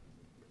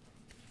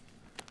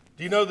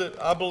 Do you know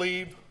that I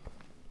believe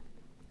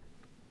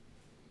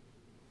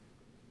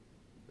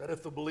that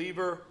if the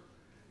believer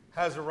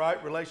has a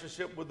right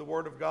relationship with the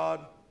Word of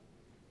God,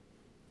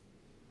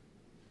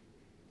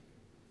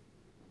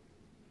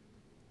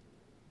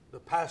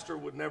 the pastor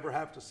would never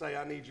have to say,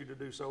 I need you to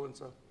do so and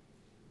so?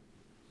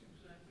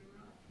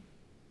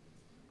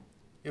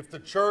 If the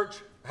church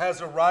has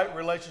a right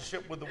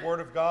relationship with the Word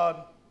of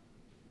God,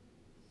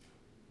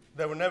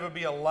 there will never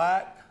be a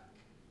lack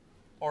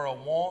or a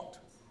want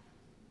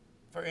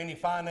for any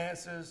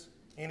finances,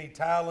 any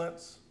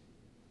talents,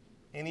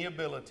 any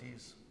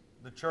abilities.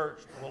 The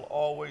church will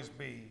always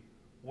be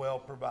well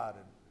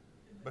provided,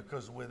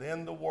 because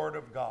within the Word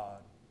of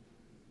God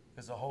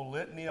is a whole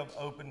litany of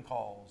open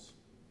calls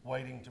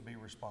waiting to be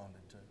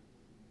responded to.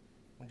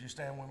 Would you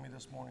stand with me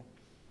this morning?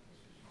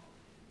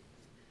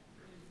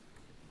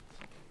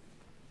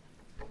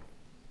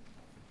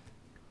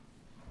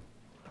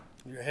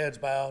 Your heads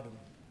bowed and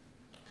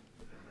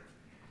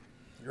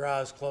your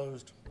eyes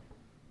closed.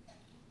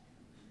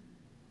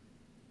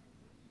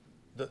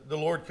 The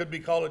Lord could be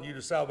calling you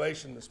to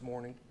salvation this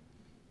morning.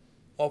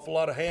 Awful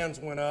lot of hands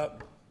went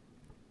up.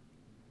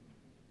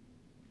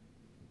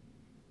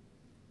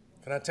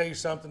 Can I tell you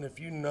something? If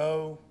you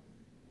know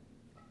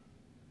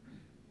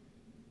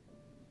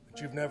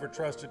that you've never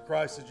trusted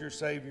Christ as your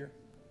Savior,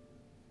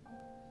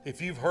 if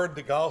you've heard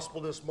the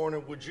gospel this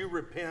morning, would you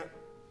repent?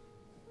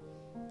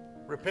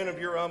 Repent of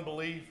your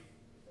unbelief.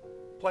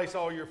 Place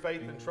all your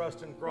faith and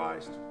trust in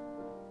Christ.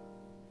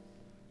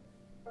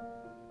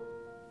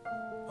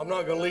 I'm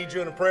not going to lead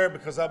you in a prayer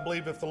because I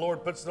believe if the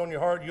Lord puts it on your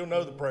heart, you'll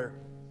know the prayer.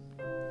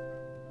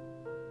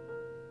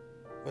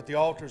 But the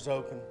altar's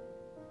open.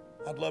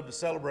 I'd love to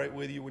celebrate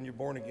with you when you're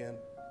born again.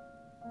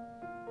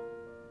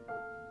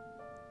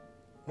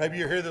 Maybe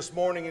you're here this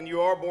morning and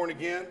you are born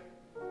again.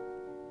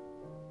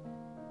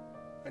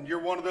 And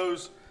you're one of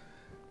those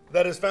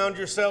that has found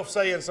yourself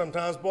saying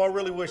sometimes, boy, I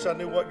really wish I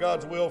knew what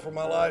God's will for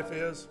my life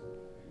is.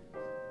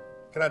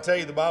 Can I tell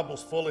you the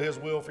Bible's full of His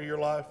will for your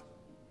life?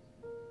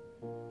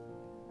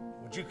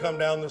 Would you come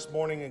down this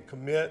morning and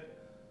commit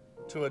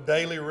to a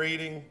daily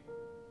reading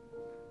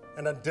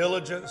and a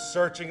diligent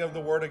searching of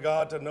the Word of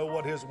God to know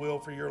what His will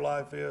for your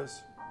life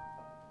is?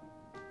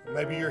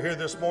 Maybe you're here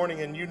this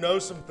morning and you know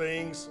some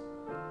things,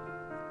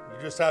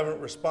 you just haven't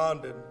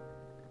responded.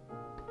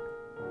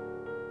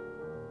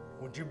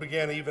 Would you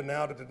begin even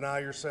now to deny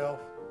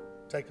yourself,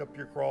 take up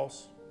your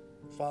cross,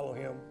 follow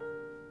Him?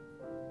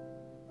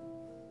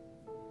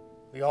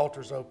 The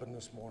altar's open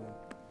this morning.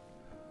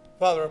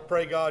 Father, I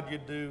pray, God,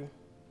 you'd do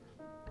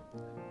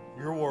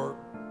your work.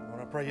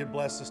 And I pray you'd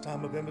bless this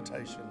time of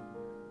invitation.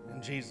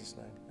 In Jesus'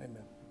 name,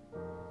 amen.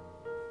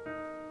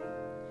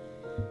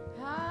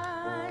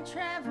 I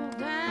traveled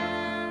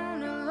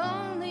down a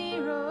lonely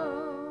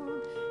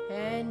road,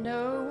 and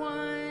no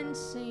one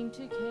seemed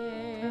to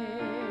care.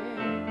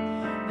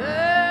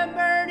 The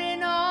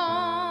burden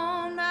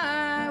on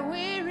my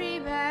weary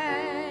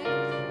back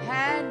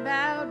had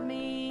bowed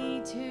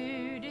me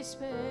to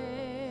despair,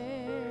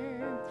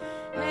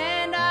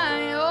 and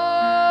I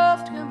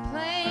oft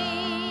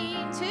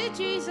complained to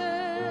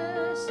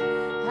Jesus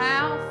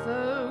how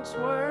folks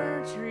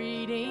were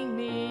treating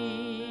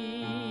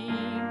me.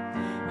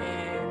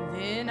 And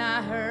then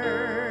I heard